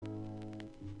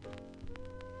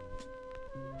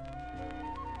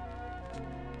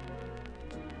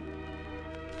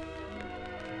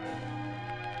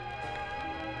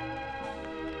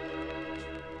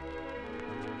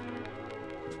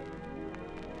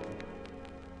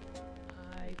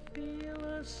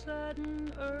a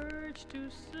sudden urge to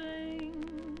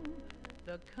sing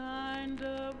the kind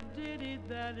of ditty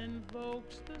that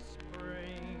invokes the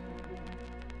spring.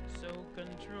 So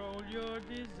control your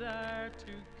desire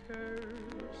to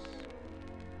curse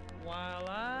while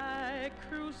I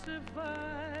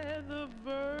crucify the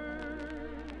verse.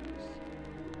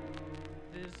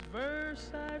 This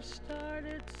verse I've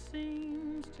started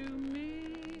seems to me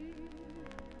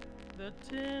the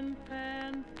tin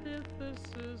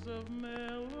antithesis of melody.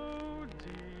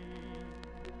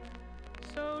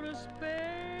 So to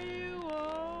spare you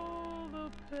all the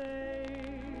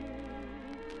pain,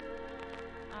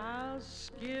 I'll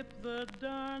skip the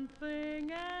darn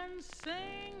thing and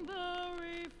sing the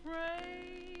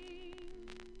refrain.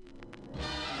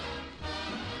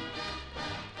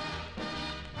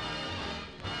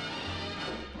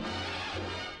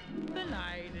 The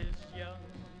night is young,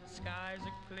 skies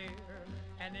are clear,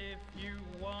 and if you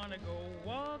wanna go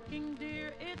walking,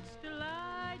 dear, it's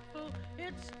delightful,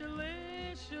 it's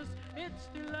delicious, it's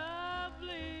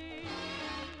lovely.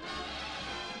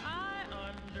 I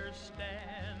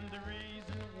understand the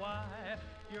reason why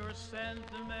you're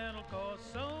sentimental, 'cause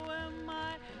so am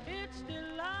I. It's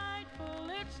delightful,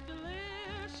 it's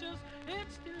delicious,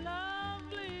 it's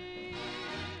lovely.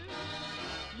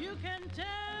 You can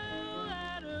tell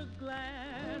at a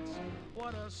glance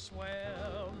what a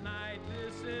swell night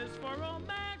this is for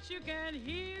romance. You can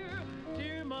hear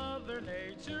dear Mother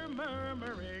Nature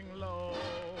murmuring low.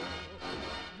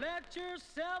 Let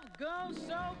yourself go,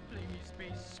 so please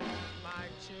be sweet, my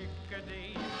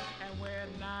chickadee. And when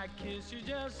I kiss you,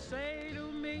 just say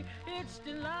to me, it's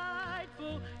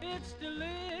delightful, it's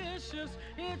delicious,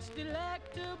 it's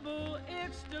delectable,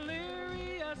 it's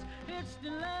delirious, it's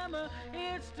dilemma,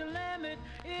 it's the limit,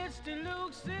 it's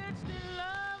deluxe, it's the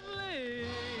lovely.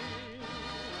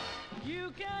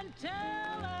 You can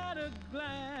tell at a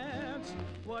glance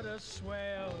what a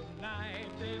swell night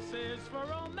this is for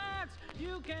romance.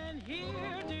 You can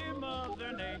hear dear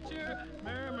Mother Nature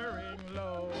murmuring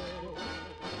low.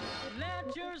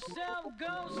 Let yourself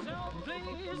go, so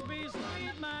please be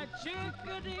sweet, my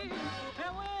chickadee.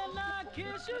 And when I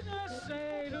kiss you, just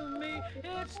say to me,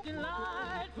 it's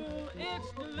delightful,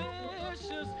 it's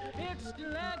delicious, it's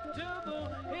delectable,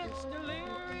 it's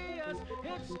delirious,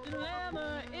 it's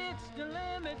dilemma, it's the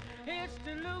limit, it's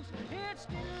deluxe, it's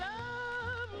the lovely.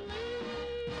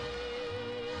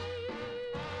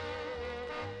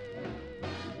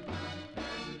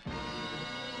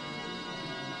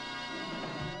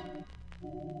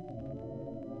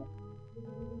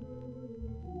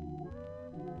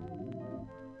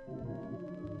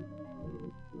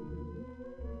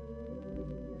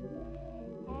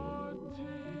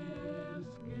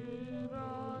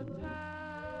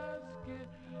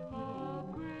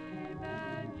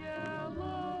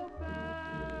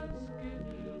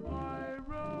 I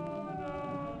wrote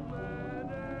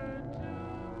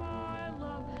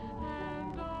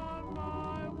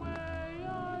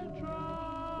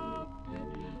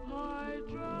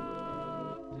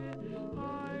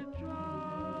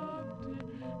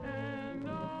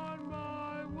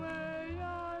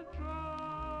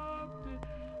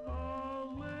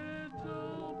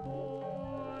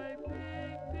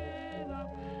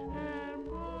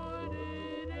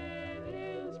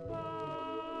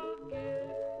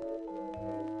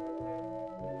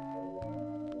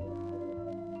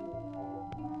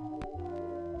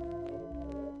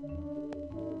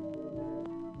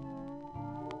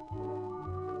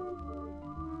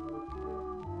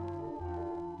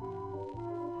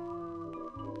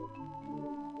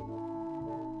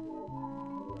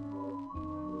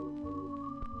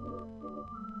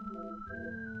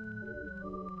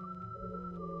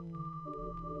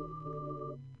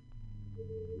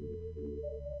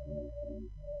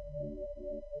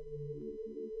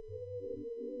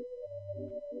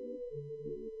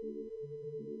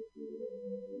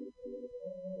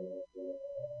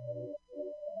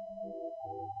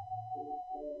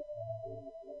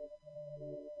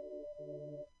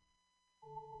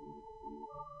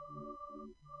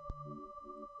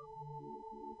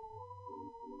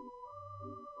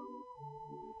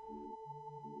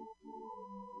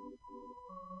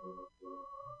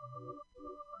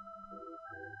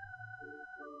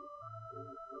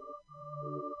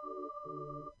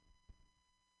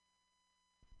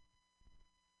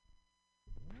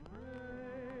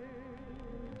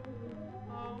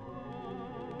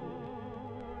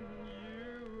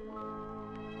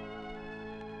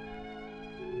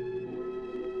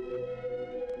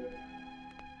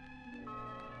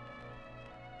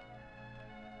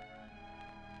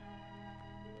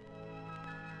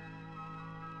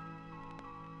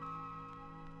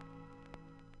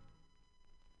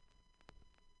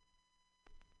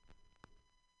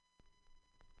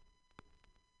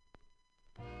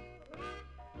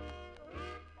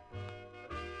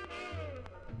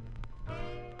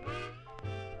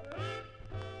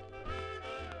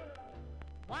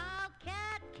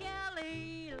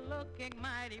looking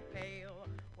mighty pale,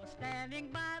 was standing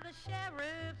by the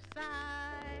sheriff's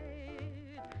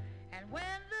side. And when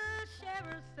the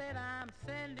sheriff said, I'm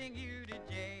sending you to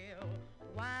jail,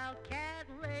 Wildcat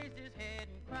raised his head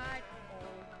and cried, oh,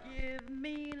 give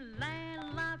me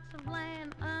land, lots of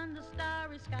land under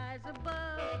starry skies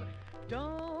above.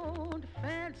 Don't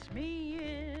fence me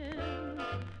in.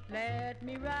 Let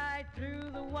me ride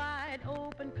through the wide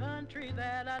open country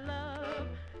that I love.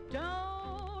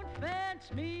 Don't fence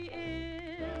me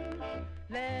in.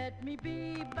 Let me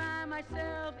be by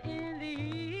myself in the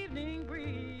evening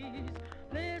breeze.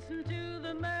 Listen to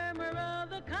the murmur of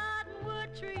the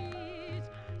cottonwood trees.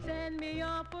 Send me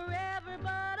off forever, but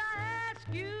I ask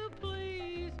you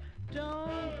please,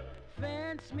 don't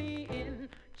fence me in.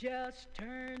 Just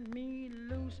turn me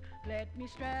loose. Let me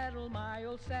straddle my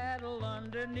old saddle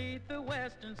underneath the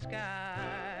western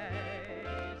skies.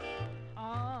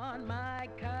 On my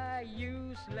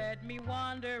cayuse, let me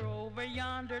wander over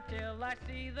yonder till I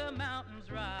see the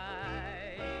mountains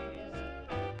rise.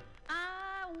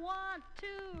 I want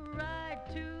to ride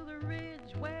to the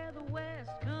ridge where the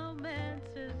west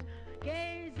commences.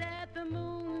 Gaze at the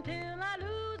moon till I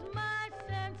lose my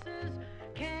senses.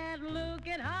 Can't look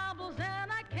at hobbles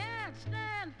and I can't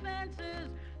stand fences.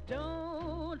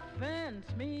 Don't fence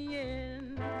me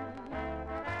in.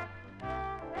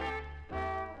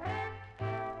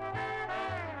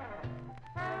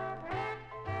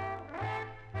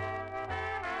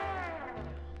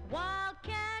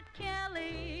 Wildcat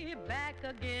Kelly, back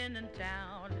again in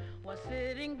town, was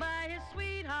sitting by his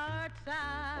sweetheart's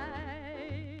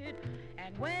side.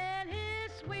 And when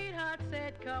his sweetheart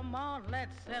said, come on,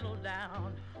 let's settle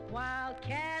down,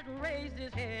 Wildcat raised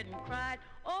his head and cried,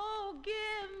 oh,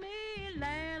 give me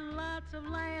land, lots of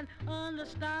land under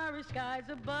starry skies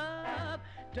above.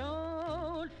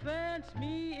 Don't fence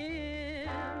me in.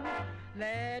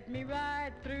 Let me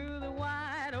ride through the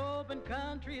wide open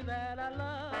country that I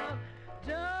love.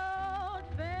 Don't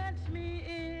fence me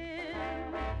in.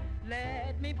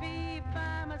 Let me be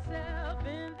by myself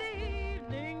in the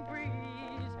evening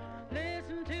breeze.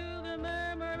 Listen to the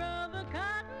murmur of the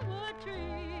cottonwood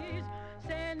trees.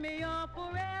 Send me off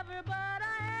forever, but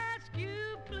I ask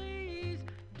you please,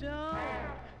 don't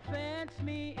fence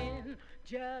me in.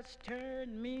 Just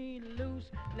turn me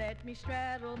loose. Let me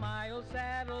straddle my old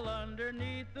saddle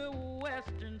underneath the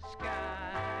western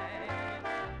sky.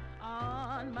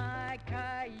 On my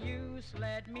cayuse,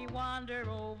 let me wander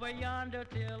over yonder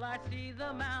till I see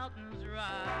the mountains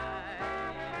rise.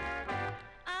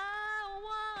 I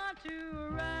want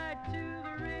to ride to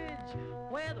the ridge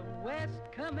where the west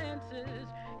commences.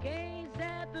 Gaze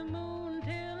at the moon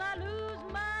till I lose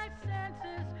my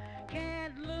senses.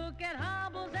 Can't look at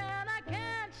hobbles and I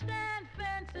can't stand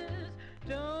fences.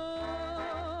 Don't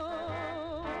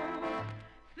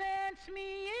fence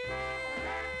me in.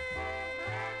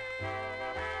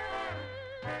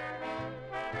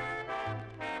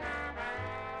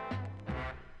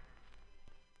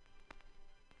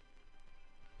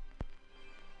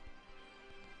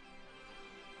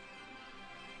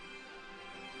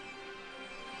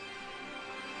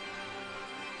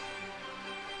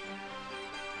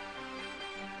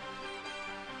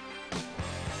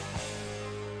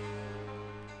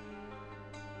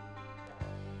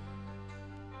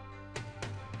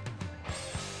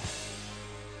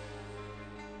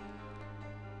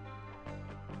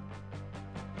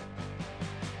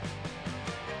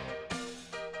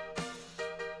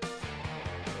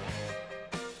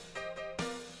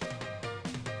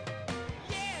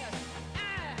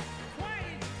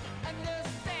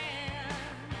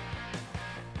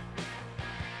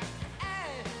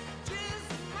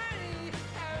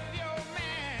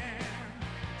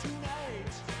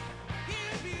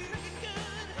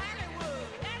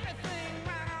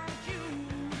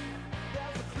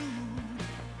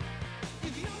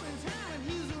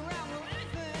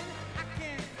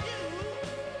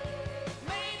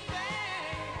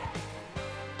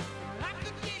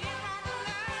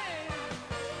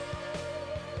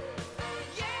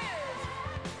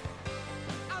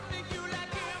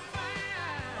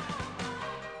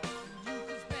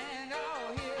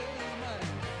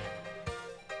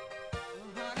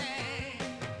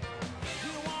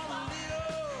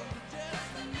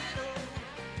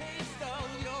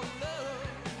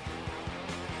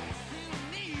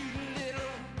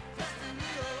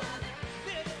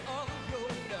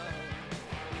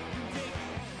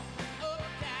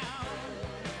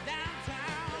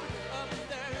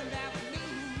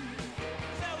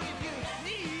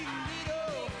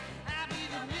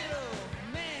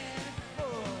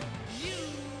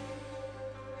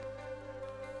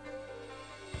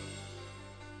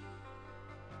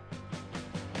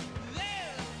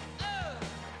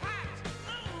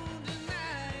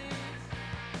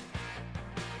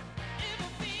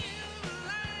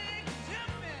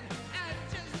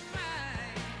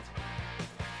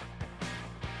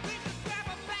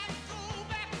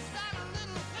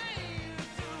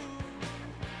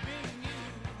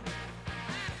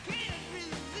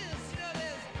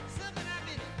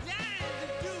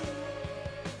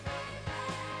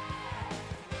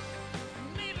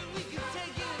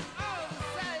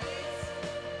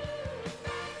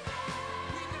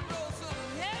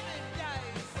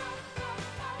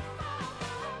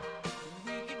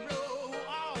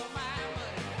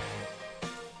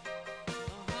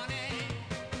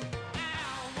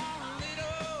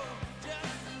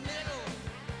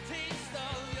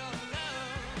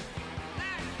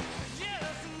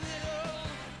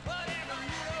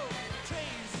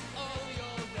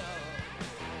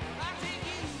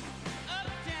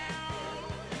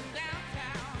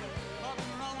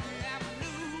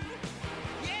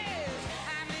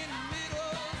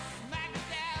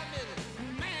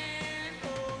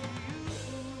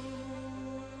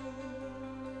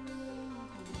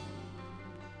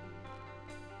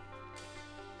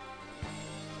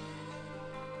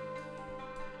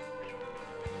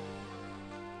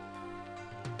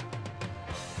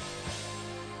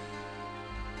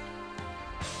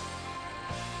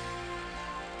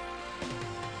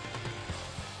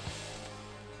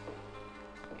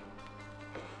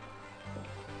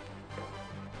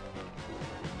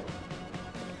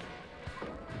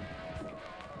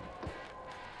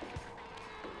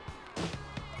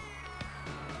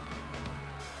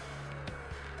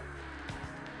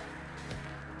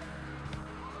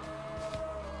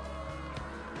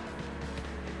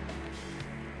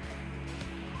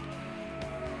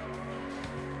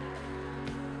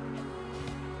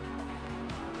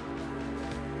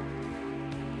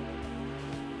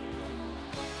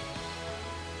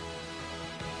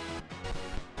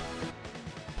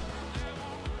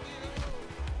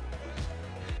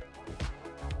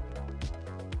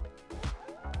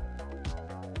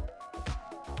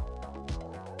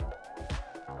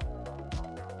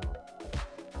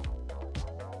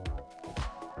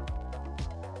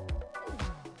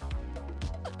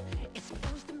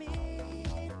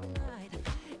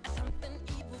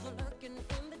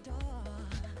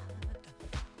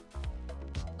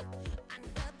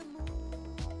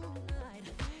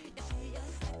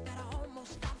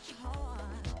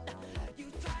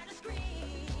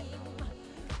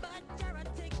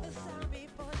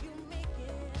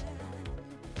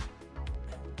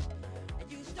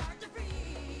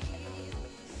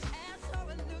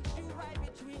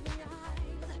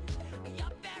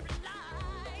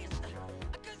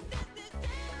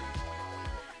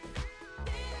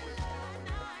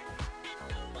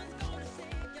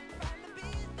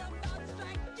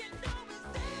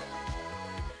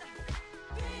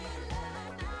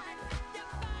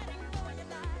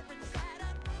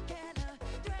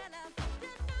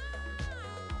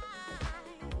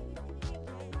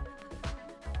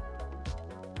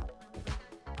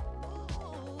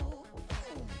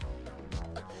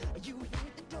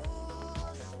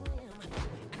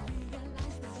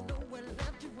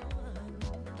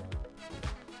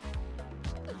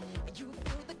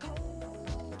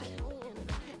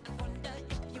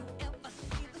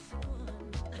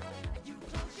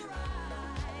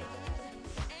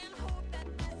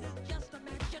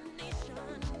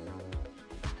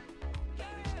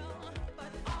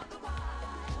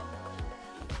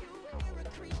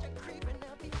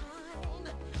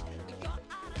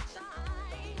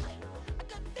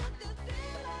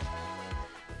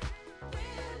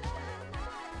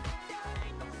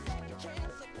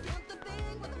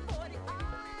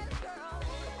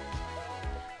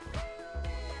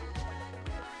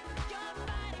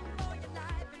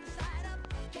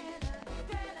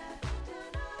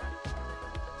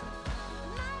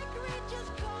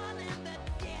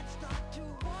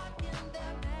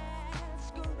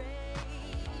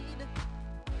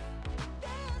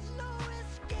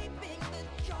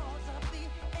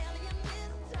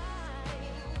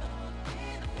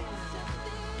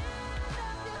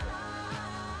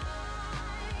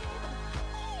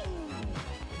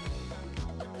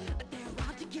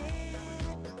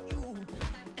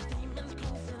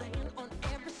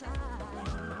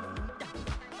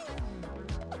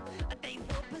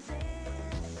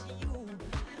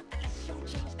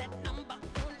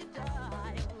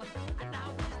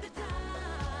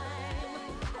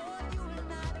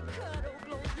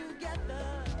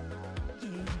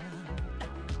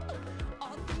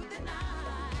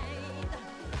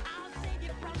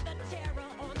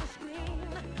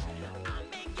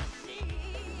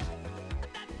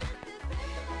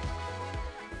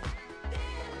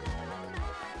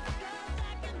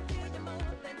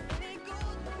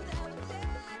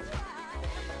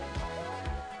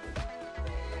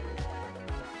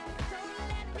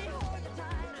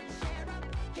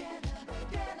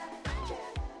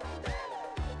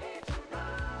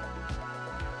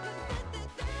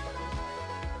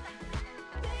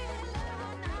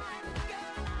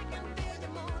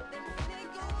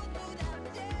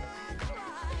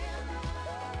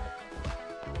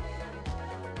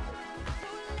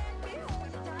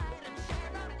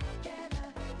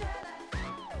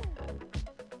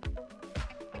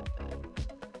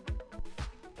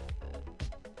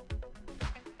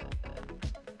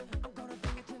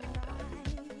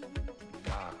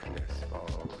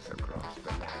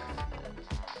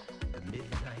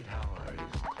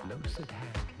 at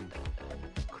hand.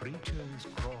 Creatures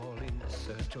crawl in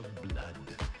search of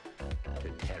blood to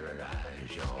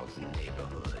terrorize your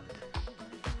neighborhood.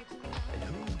 And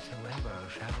whosoever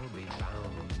shall be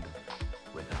found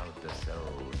without the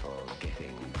soul for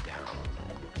getting down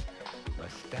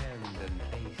must stand and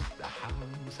face the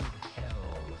hounds of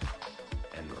hell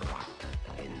and rot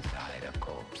inside a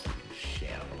corpse's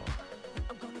shell.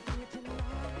 I'm gonna do it tonight.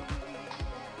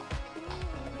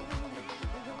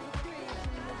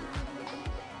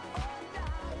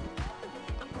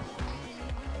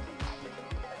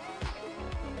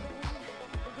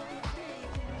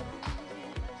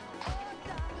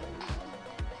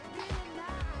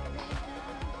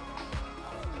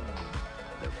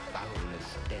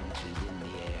 Stenches in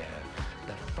the air,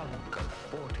 the funk of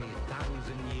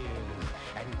 40,000 years,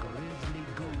 and grisly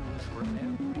ghouls from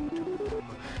every tomb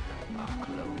are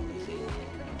closing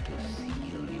in to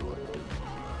seal your doom.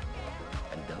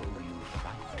 And though you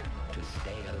fight to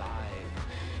stay alive,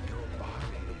 your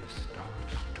body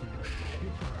starts to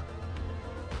shiver,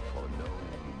 for no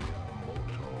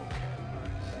mortal can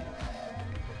resist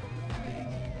the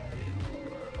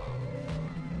evil of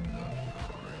the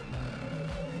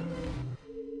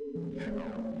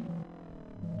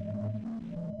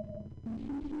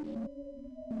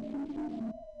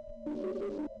thriller.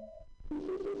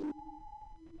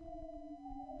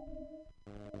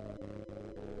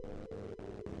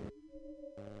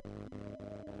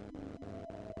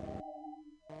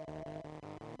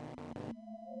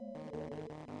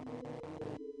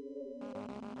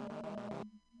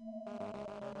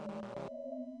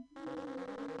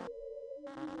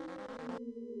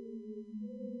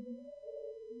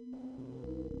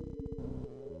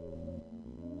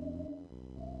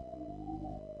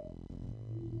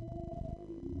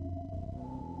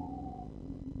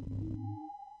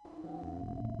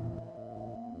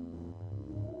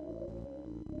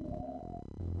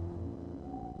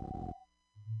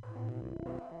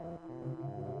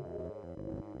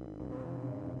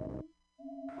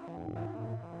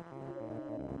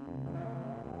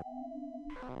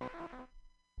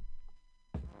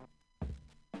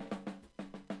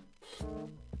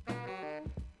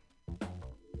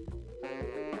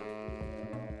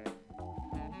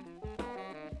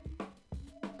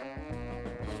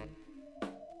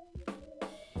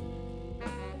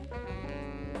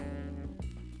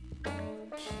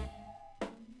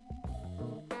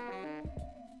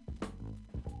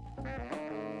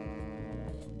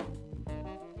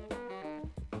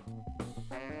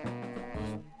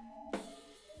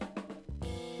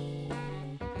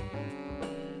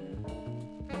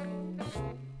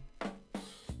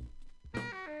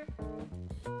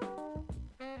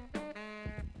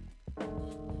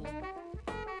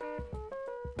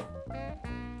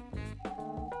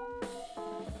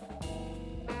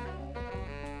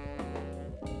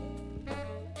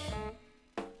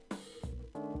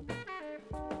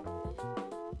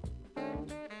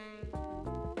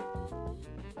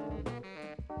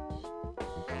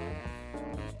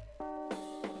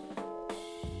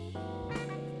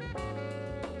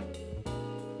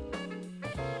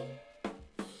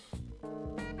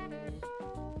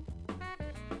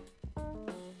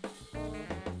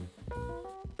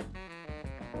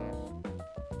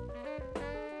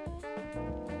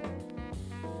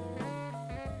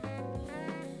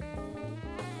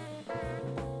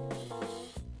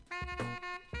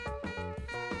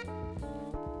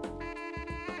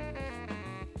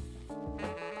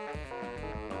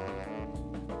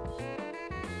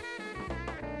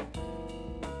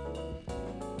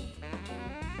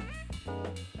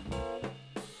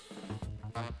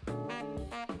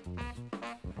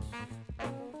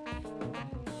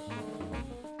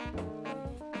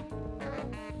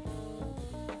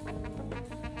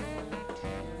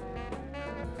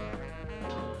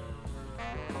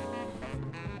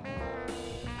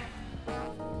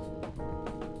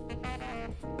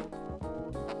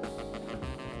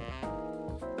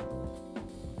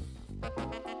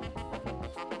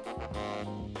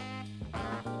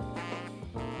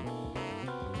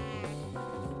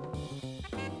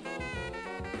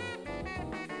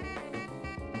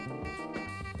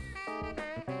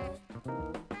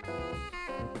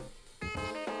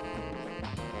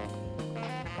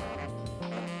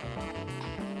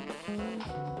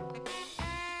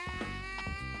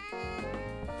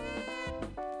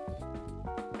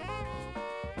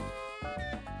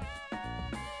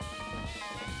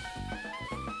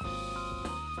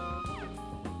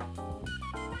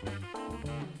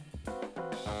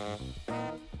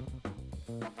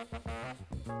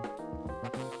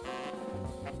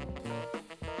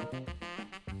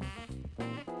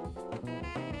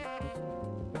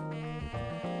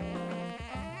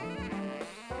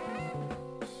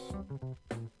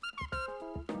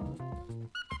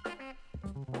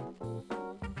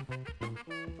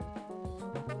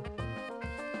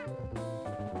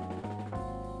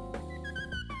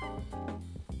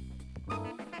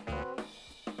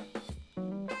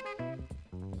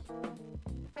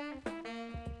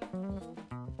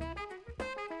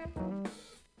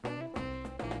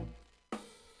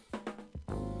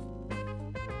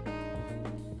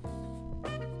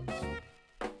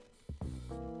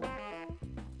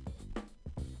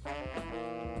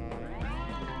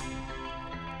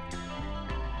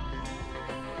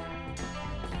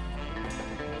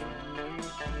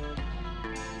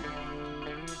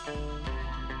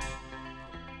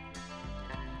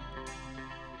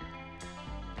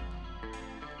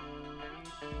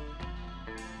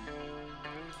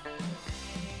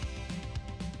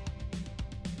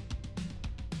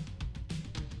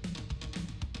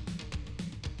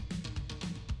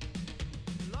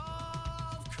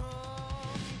 Love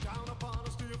comes down upon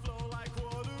us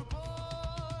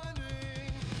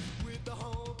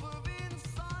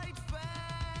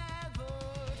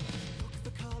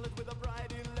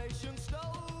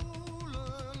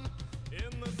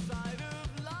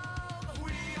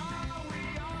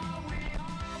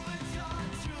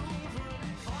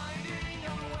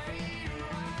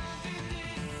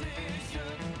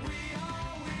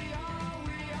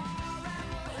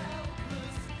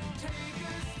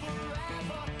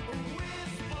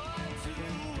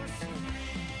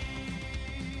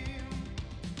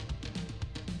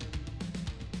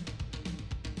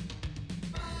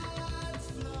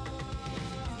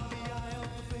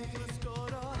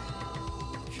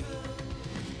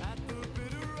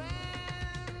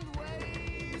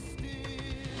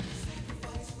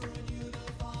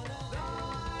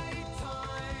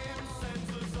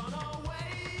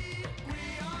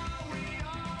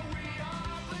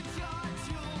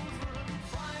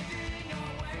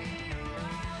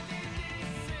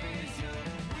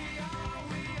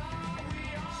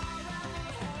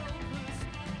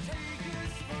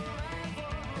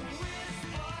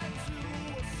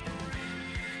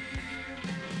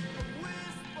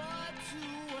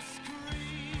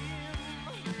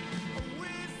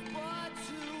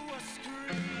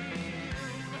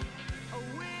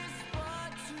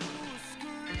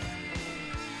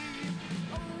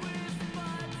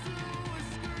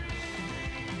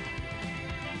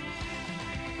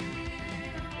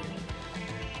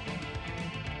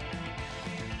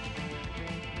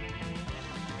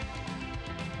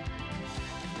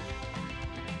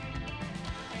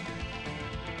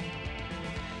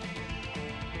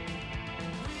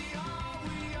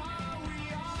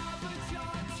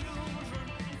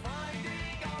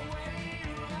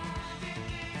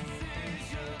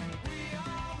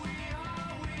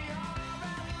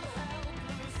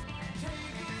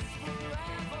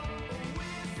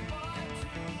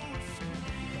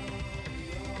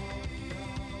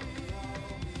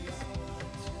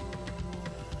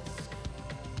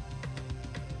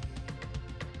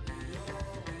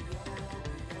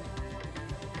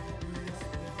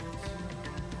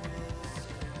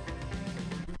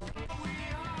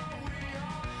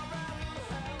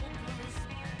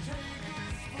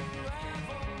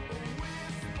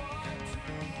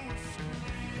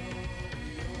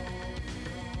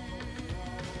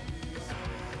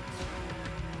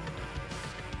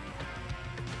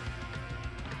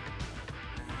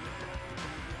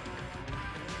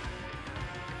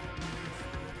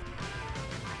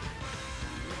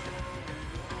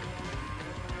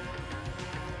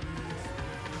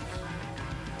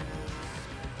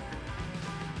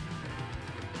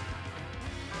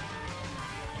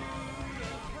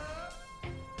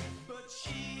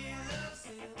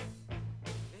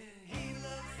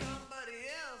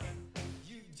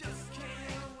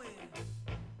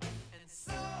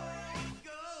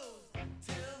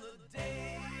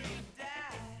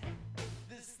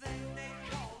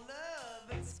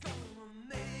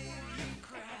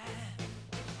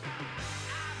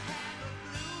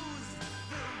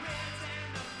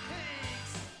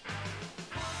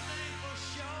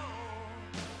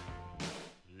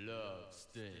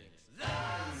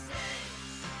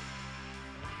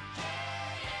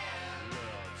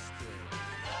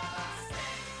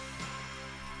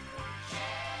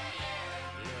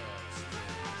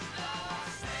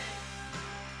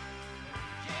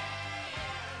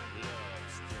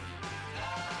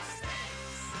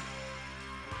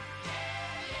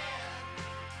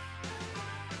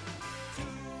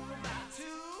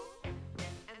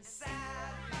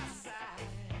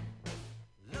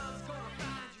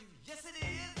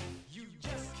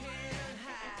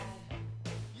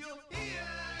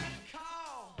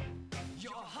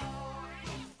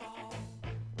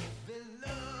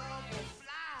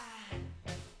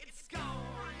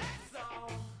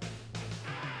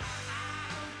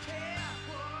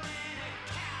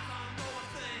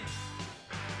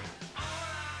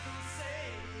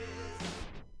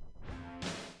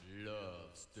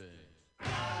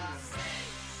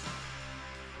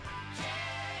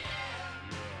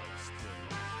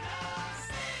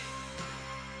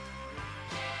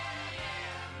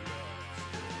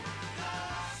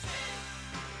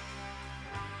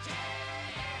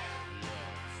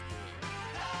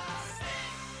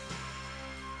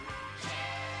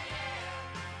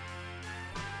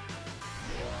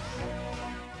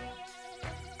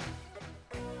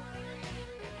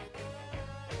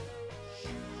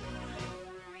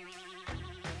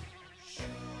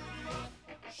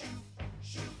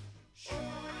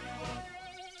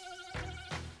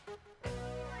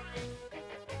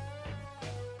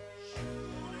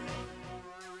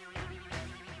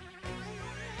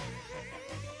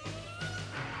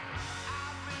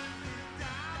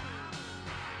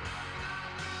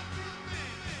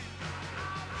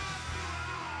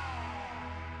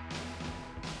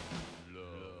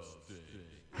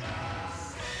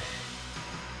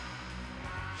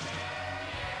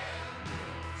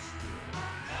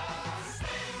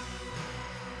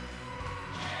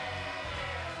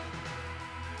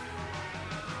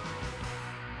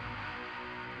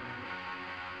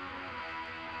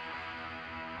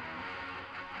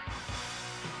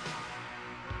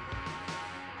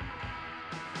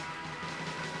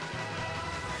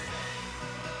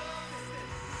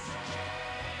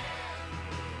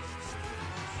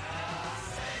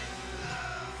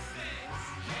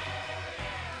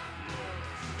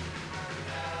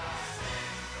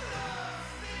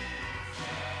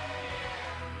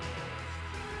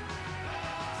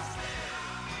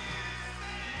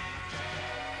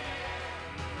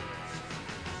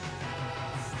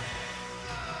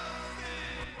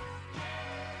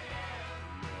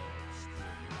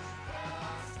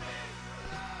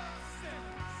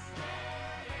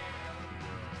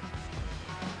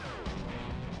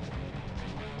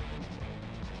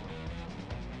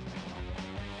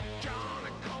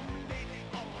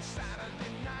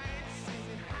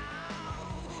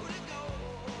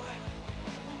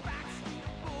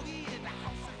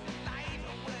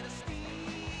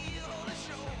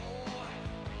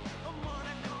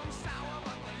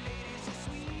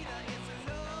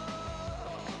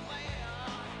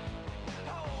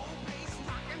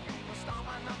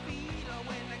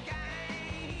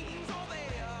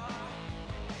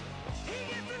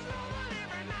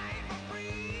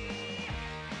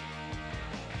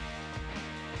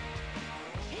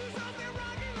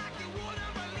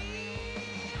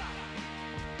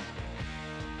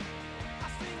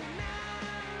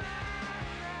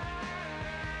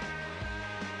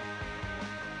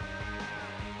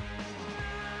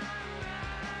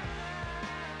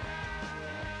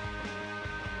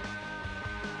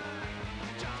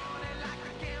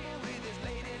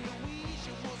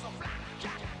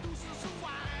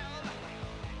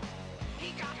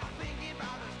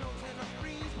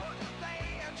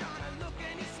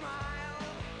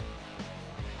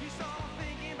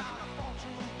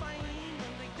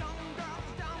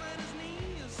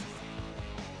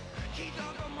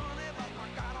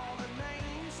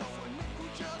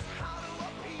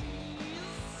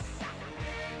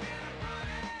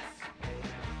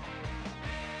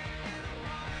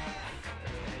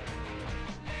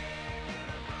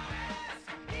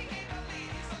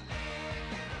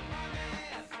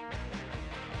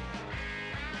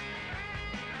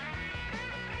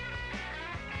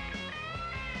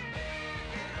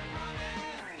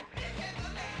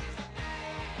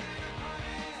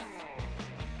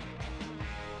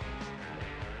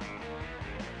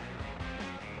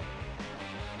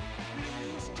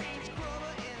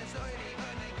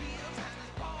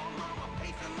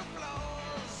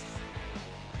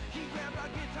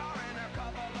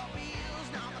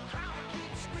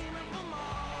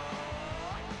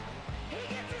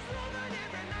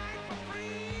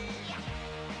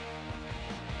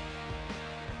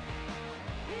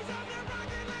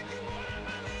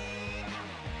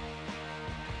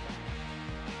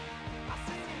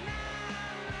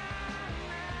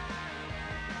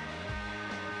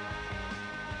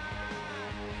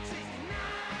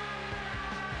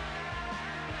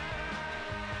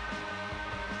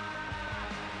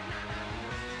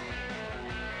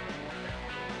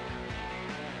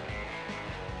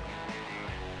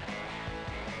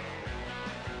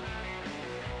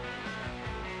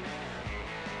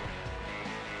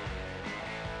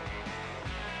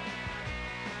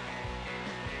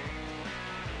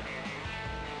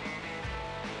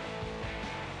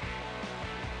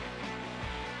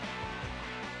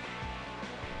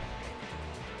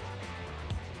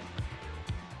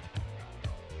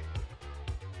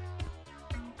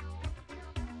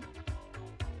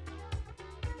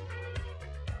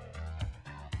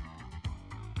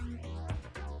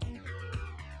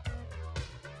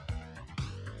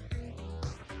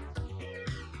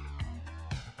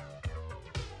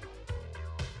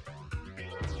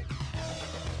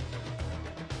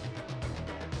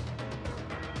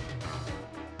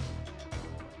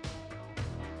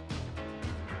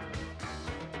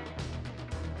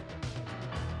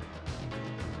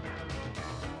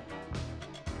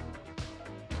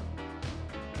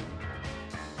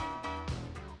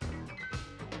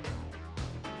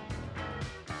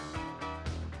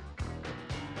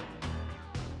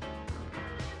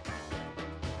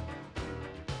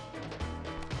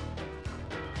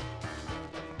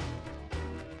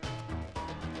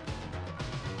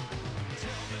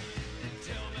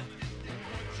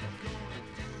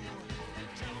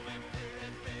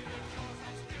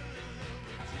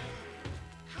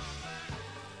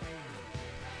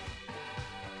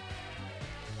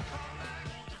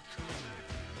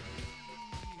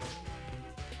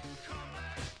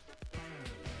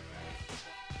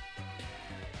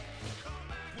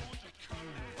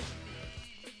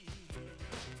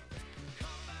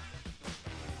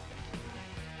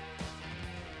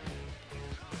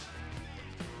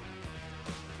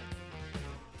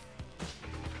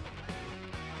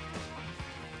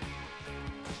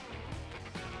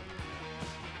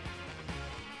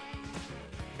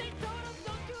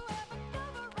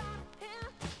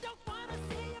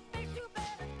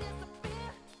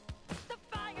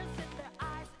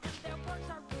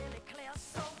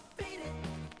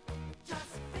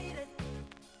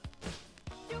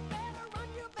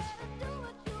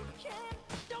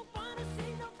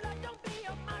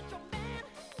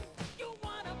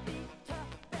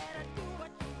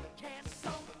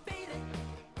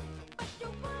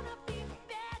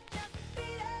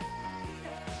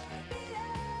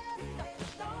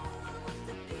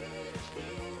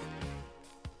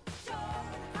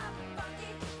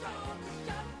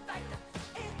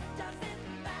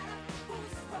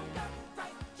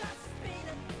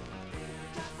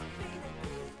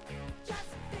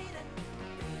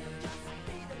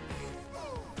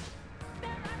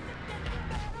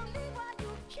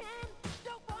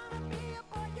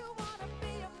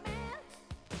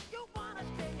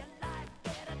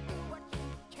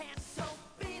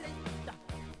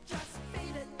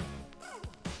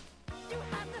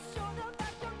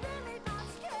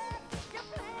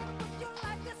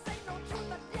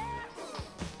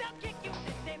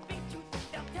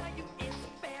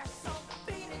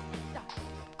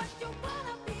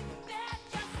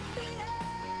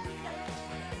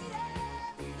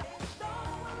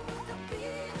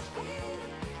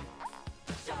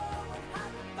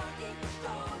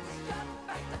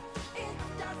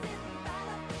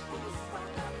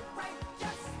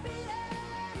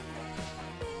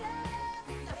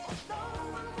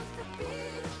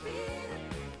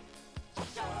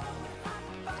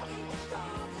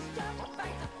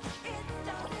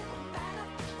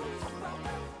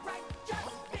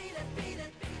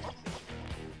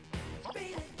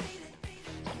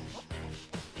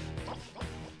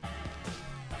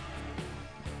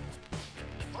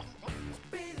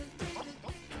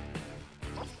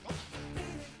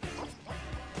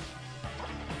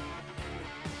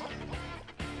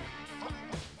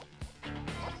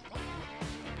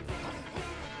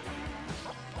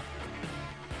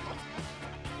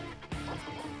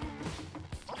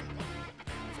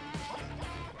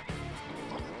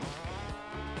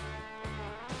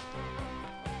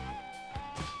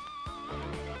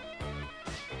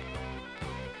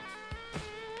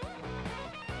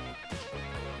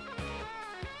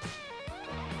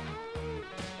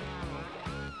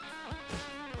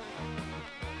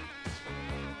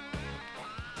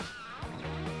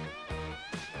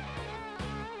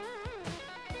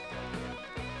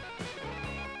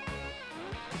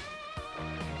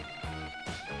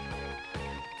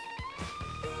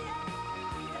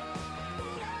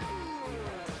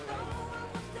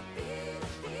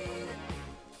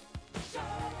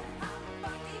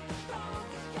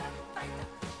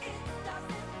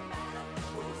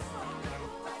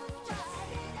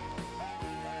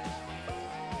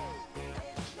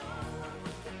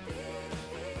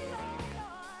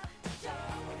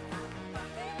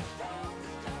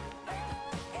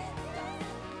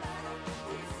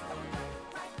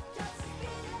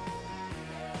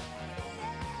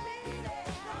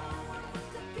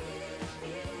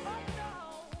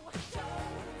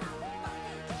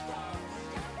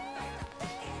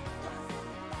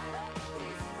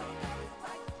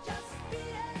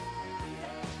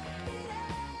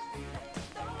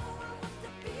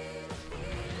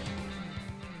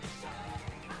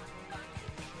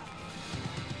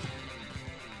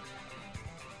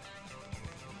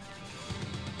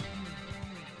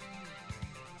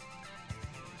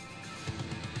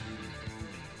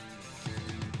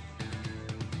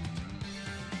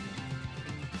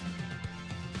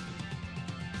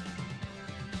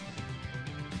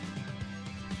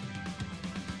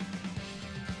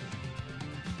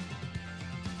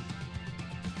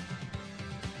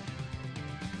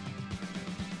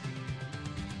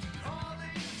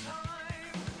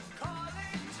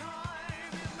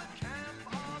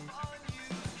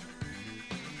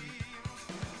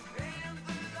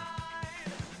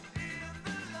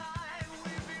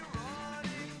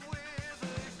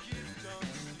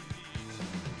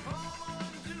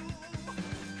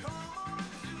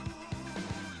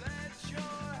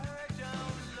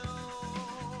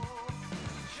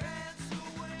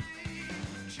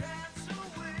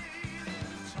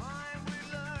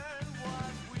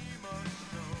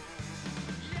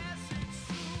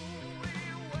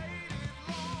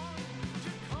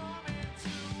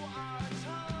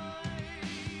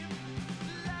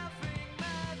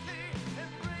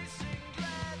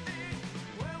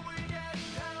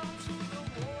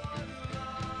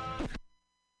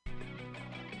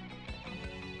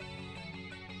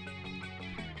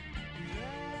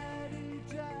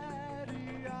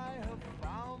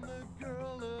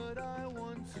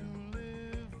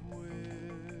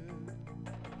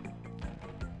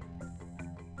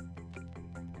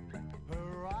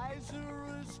skies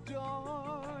are as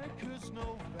dark as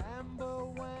November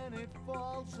when it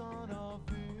falls on our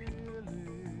village.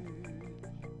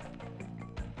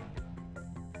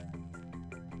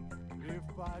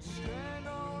 If I stand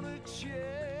on a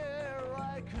chair,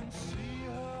 I can see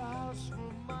her house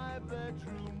from my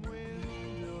bedroom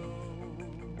window.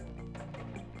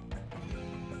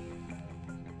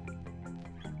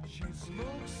 She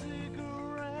smokes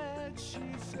cigarettes,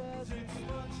 she says it's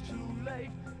much too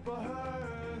late for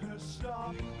her to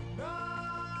stop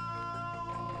now.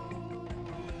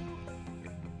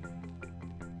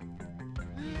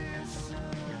 Listen,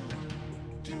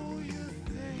 do you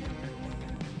think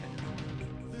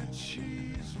that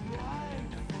she's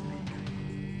right for me?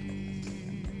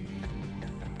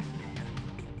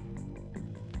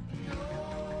 No,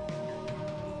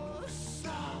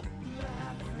 stop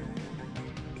laughing.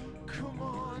 Come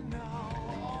on now,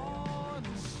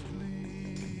 honestly.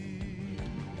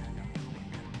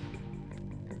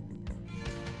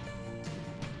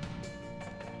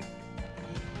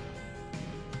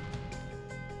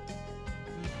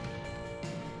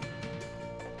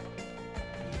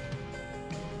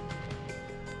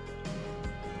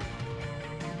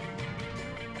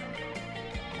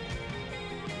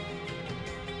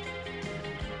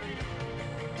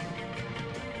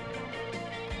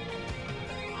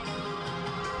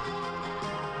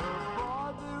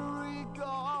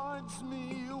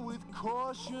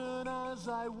 Caution as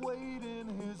I wait in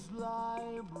his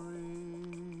library.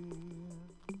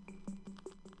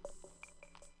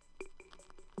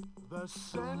 The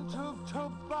scent of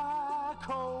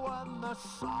tobacco and the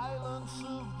silence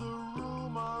of the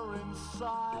room are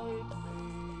inside me.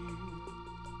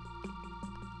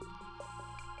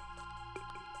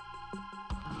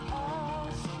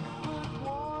 Ask but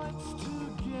wants to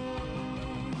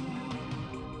gain,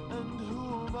 and who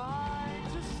am I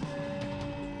to say?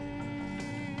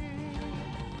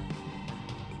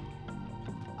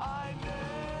 I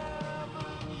never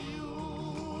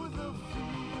knew the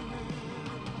feeling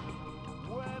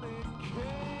when it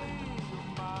came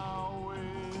my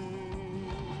way.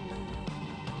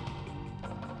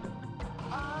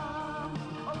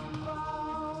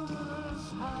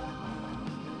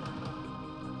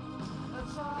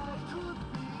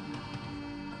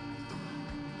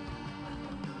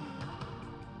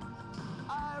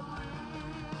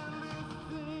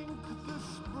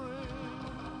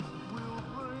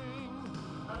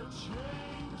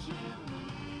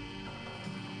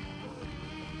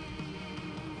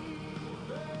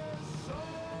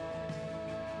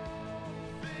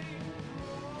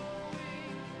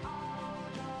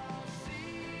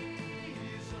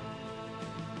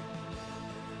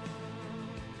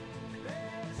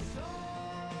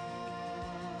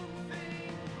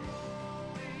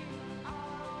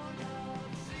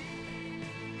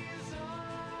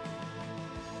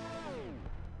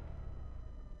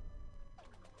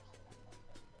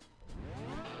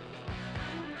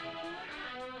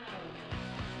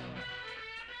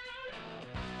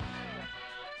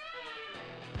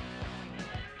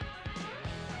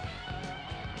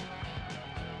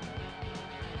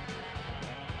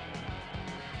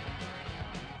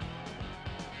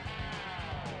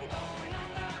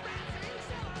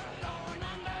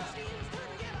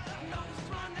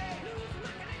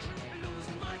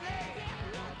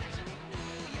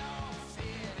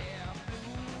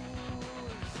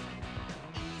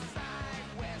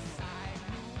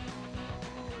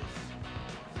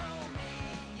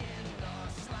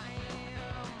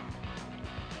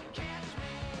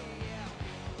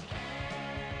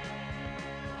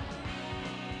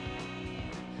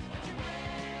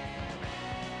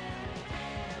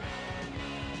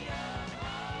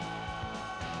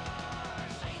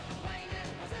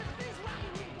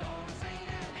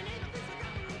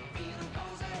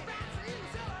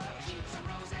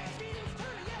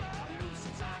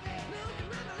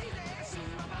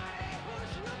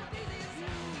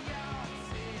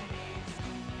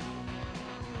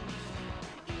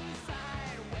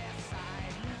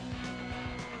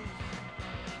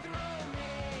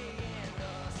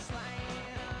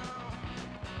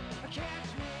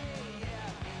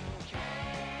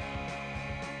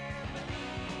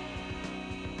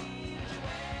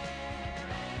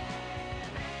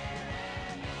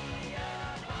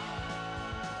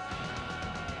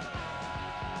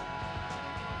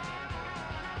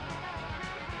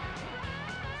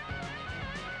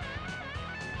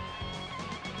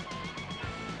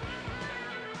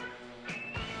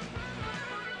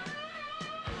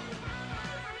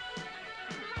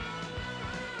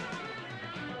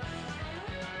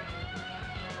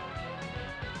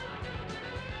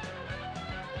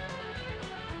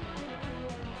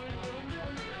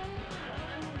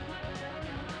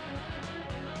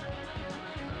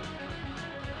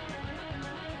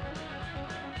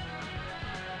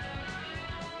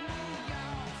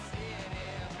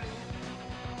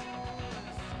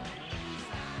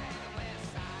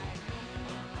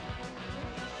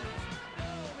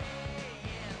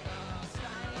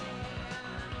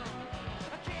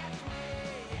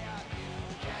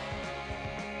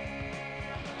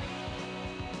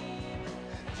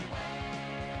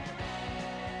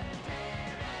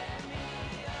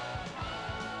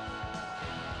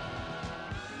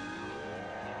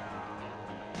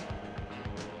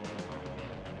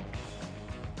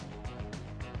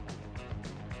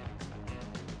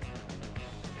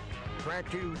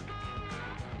 crack you.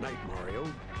 Night, Mario,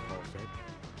 Paul said.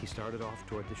 He started off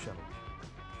toward the shuttle.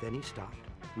 Then he stopped,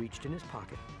 reached in his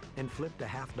pocket, and flipped a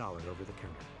 $50 over the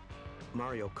counter.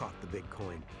 Mario caught the big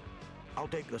coin. I'll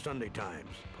take the Sunday Times,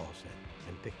 Paul said,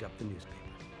 and picked up the newspaper.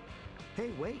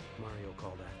 Hey, wait, Mario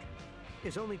called after him.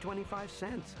 It's only 25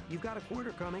 cents. You've got a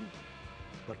quarter coming.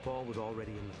 But Paul was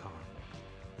already in the car.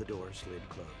 The door slid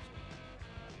closed.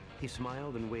 He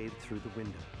smiled and waved through the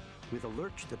window. With a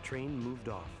lurch, the train moved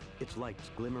off, its lights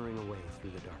glimmering away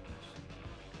through the darkness.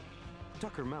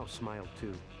 Tucker Mouse smiled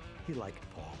too. He liked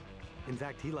Paul. In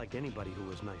fact, he liked anybody who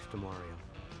was nice to Mario.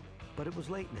 But it was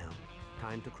late now.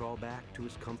 Time to crawl back to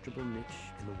his comfortable niche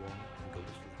in the wall and go to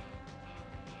sleep.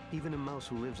 Even a mouse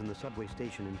who lives in the subway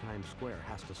station in Times Square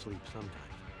has to sleep sometimes.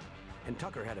 And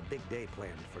Tucker had a big day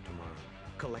planned for tomorrow,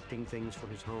 collecting things for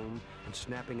his home and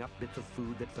snapping up bits of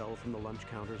food that fell from the lunch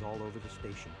counters all over the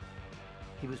station.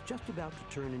 He was just about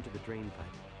to turn into the drain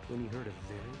pipe when he heard a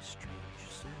very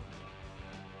strange sound.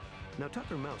 Now,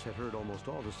 Tucker Mouse had heard almost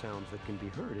all the sounds that can be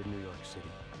heard in New York City.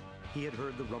 He had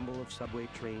heard the rumble of subway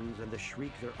trains and the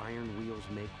shriek their iron wheels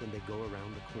make when they go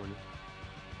around the corner.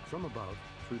 From above,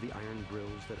 through the iron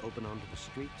grills that open onto the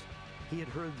streets, he had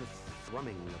heard the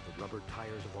thrumming of the rubber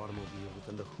tires of automobiles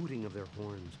and the hooting of their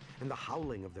horns and the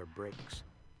howling of their brakes.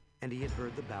 And he had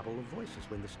heard the babble of voices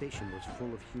when the station was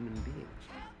full of human beings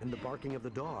and the barking of the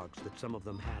dogs that some of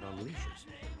them had on leashes.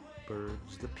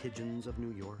 Birds, the pigeons of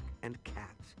New York, and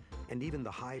cats, and even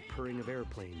the high purring of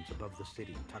airplanes above the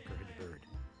city Tucker had heard.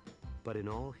 But in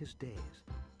all his days,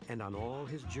 and on all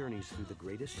his journeys through the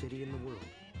greatest city in the world,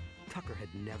 Tucker had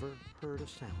never heard a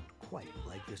sound quite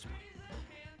like this one.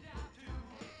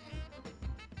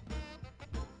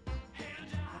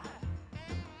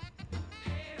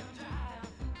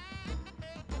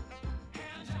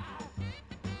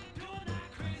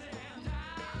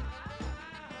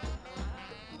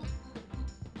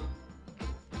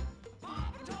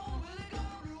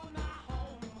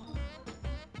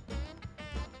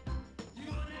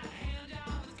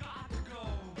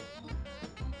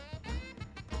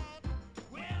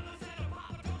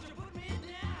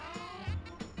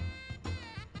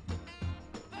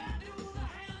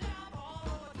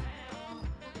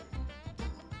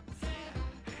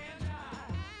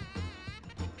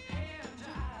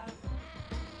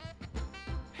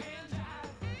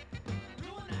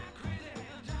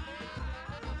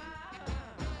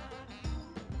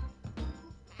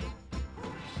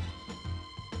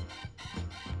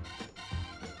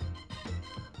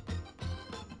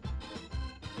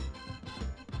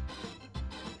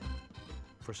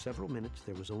 For several minutes,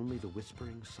 there was only the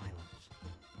whispering silence.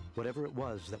 Whatever it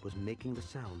was that was making the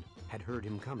sound had heard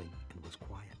him coming and was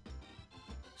quiet.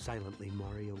 Silently,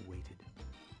 Mario waited.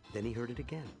 Then he heard it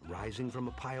again, rising from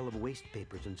a pile of waste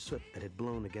papers and soot that had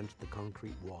blown against the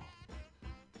concrete wall.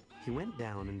 He went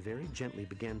down and very gently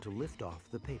began to lift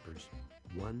off the papers.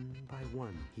 One by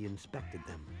one, he inspected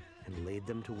them and laid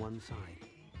them to one side.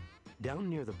 Down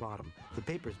near the bottom, the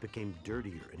papers became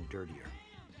dirtier and dirtier.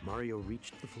 Mario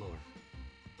reached the floor.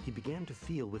 He began to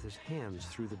feel with his hands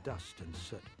through the dust and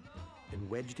soot, and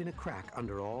wedged in a crack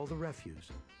under all the refuse,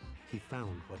 he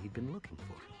found what he'd been looking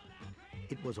for.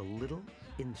 It was a little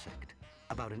insect,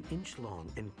 about an inch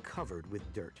long and covered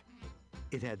with dirt.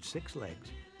 It had 6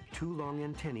 legs, 2 long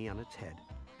antennae on its head,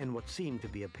 and what seemed to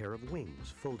be a pair of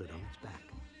wings folded on its back.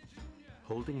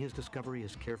 Holding his discovery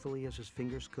as carefully as his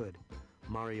fingers could,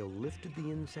 Mario lifted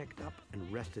the insect up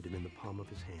and rested it in the palm of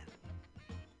his hand.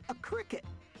 "A cricket!"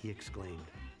 he exclaimed.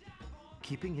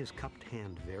 Keeping his cupped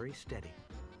hand very steady,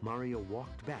 Mario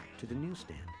walked back to the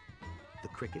newsstand. The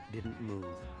cricket didn't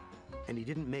move, and he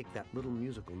didn't make that little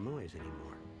musical noise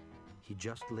anymore. He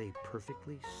just lay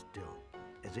perfectly still,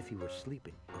 as if he were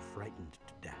sleeping or frightened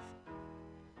to death.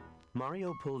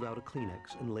 Mario pulled out a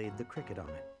Kleenex and laid the cricket on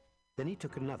it. Then he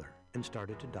took another and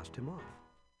started to dust him off.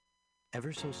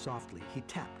 Ever so softly, he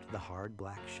tapped the hard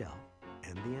black shell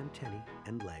and the antennae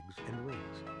and legs and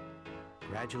wings.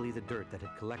 Gradually, the dirt that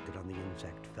had collected on the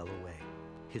insect fell away.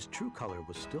 His true color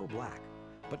was still black,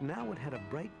 but now it had a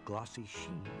bright, glossy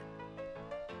sheen.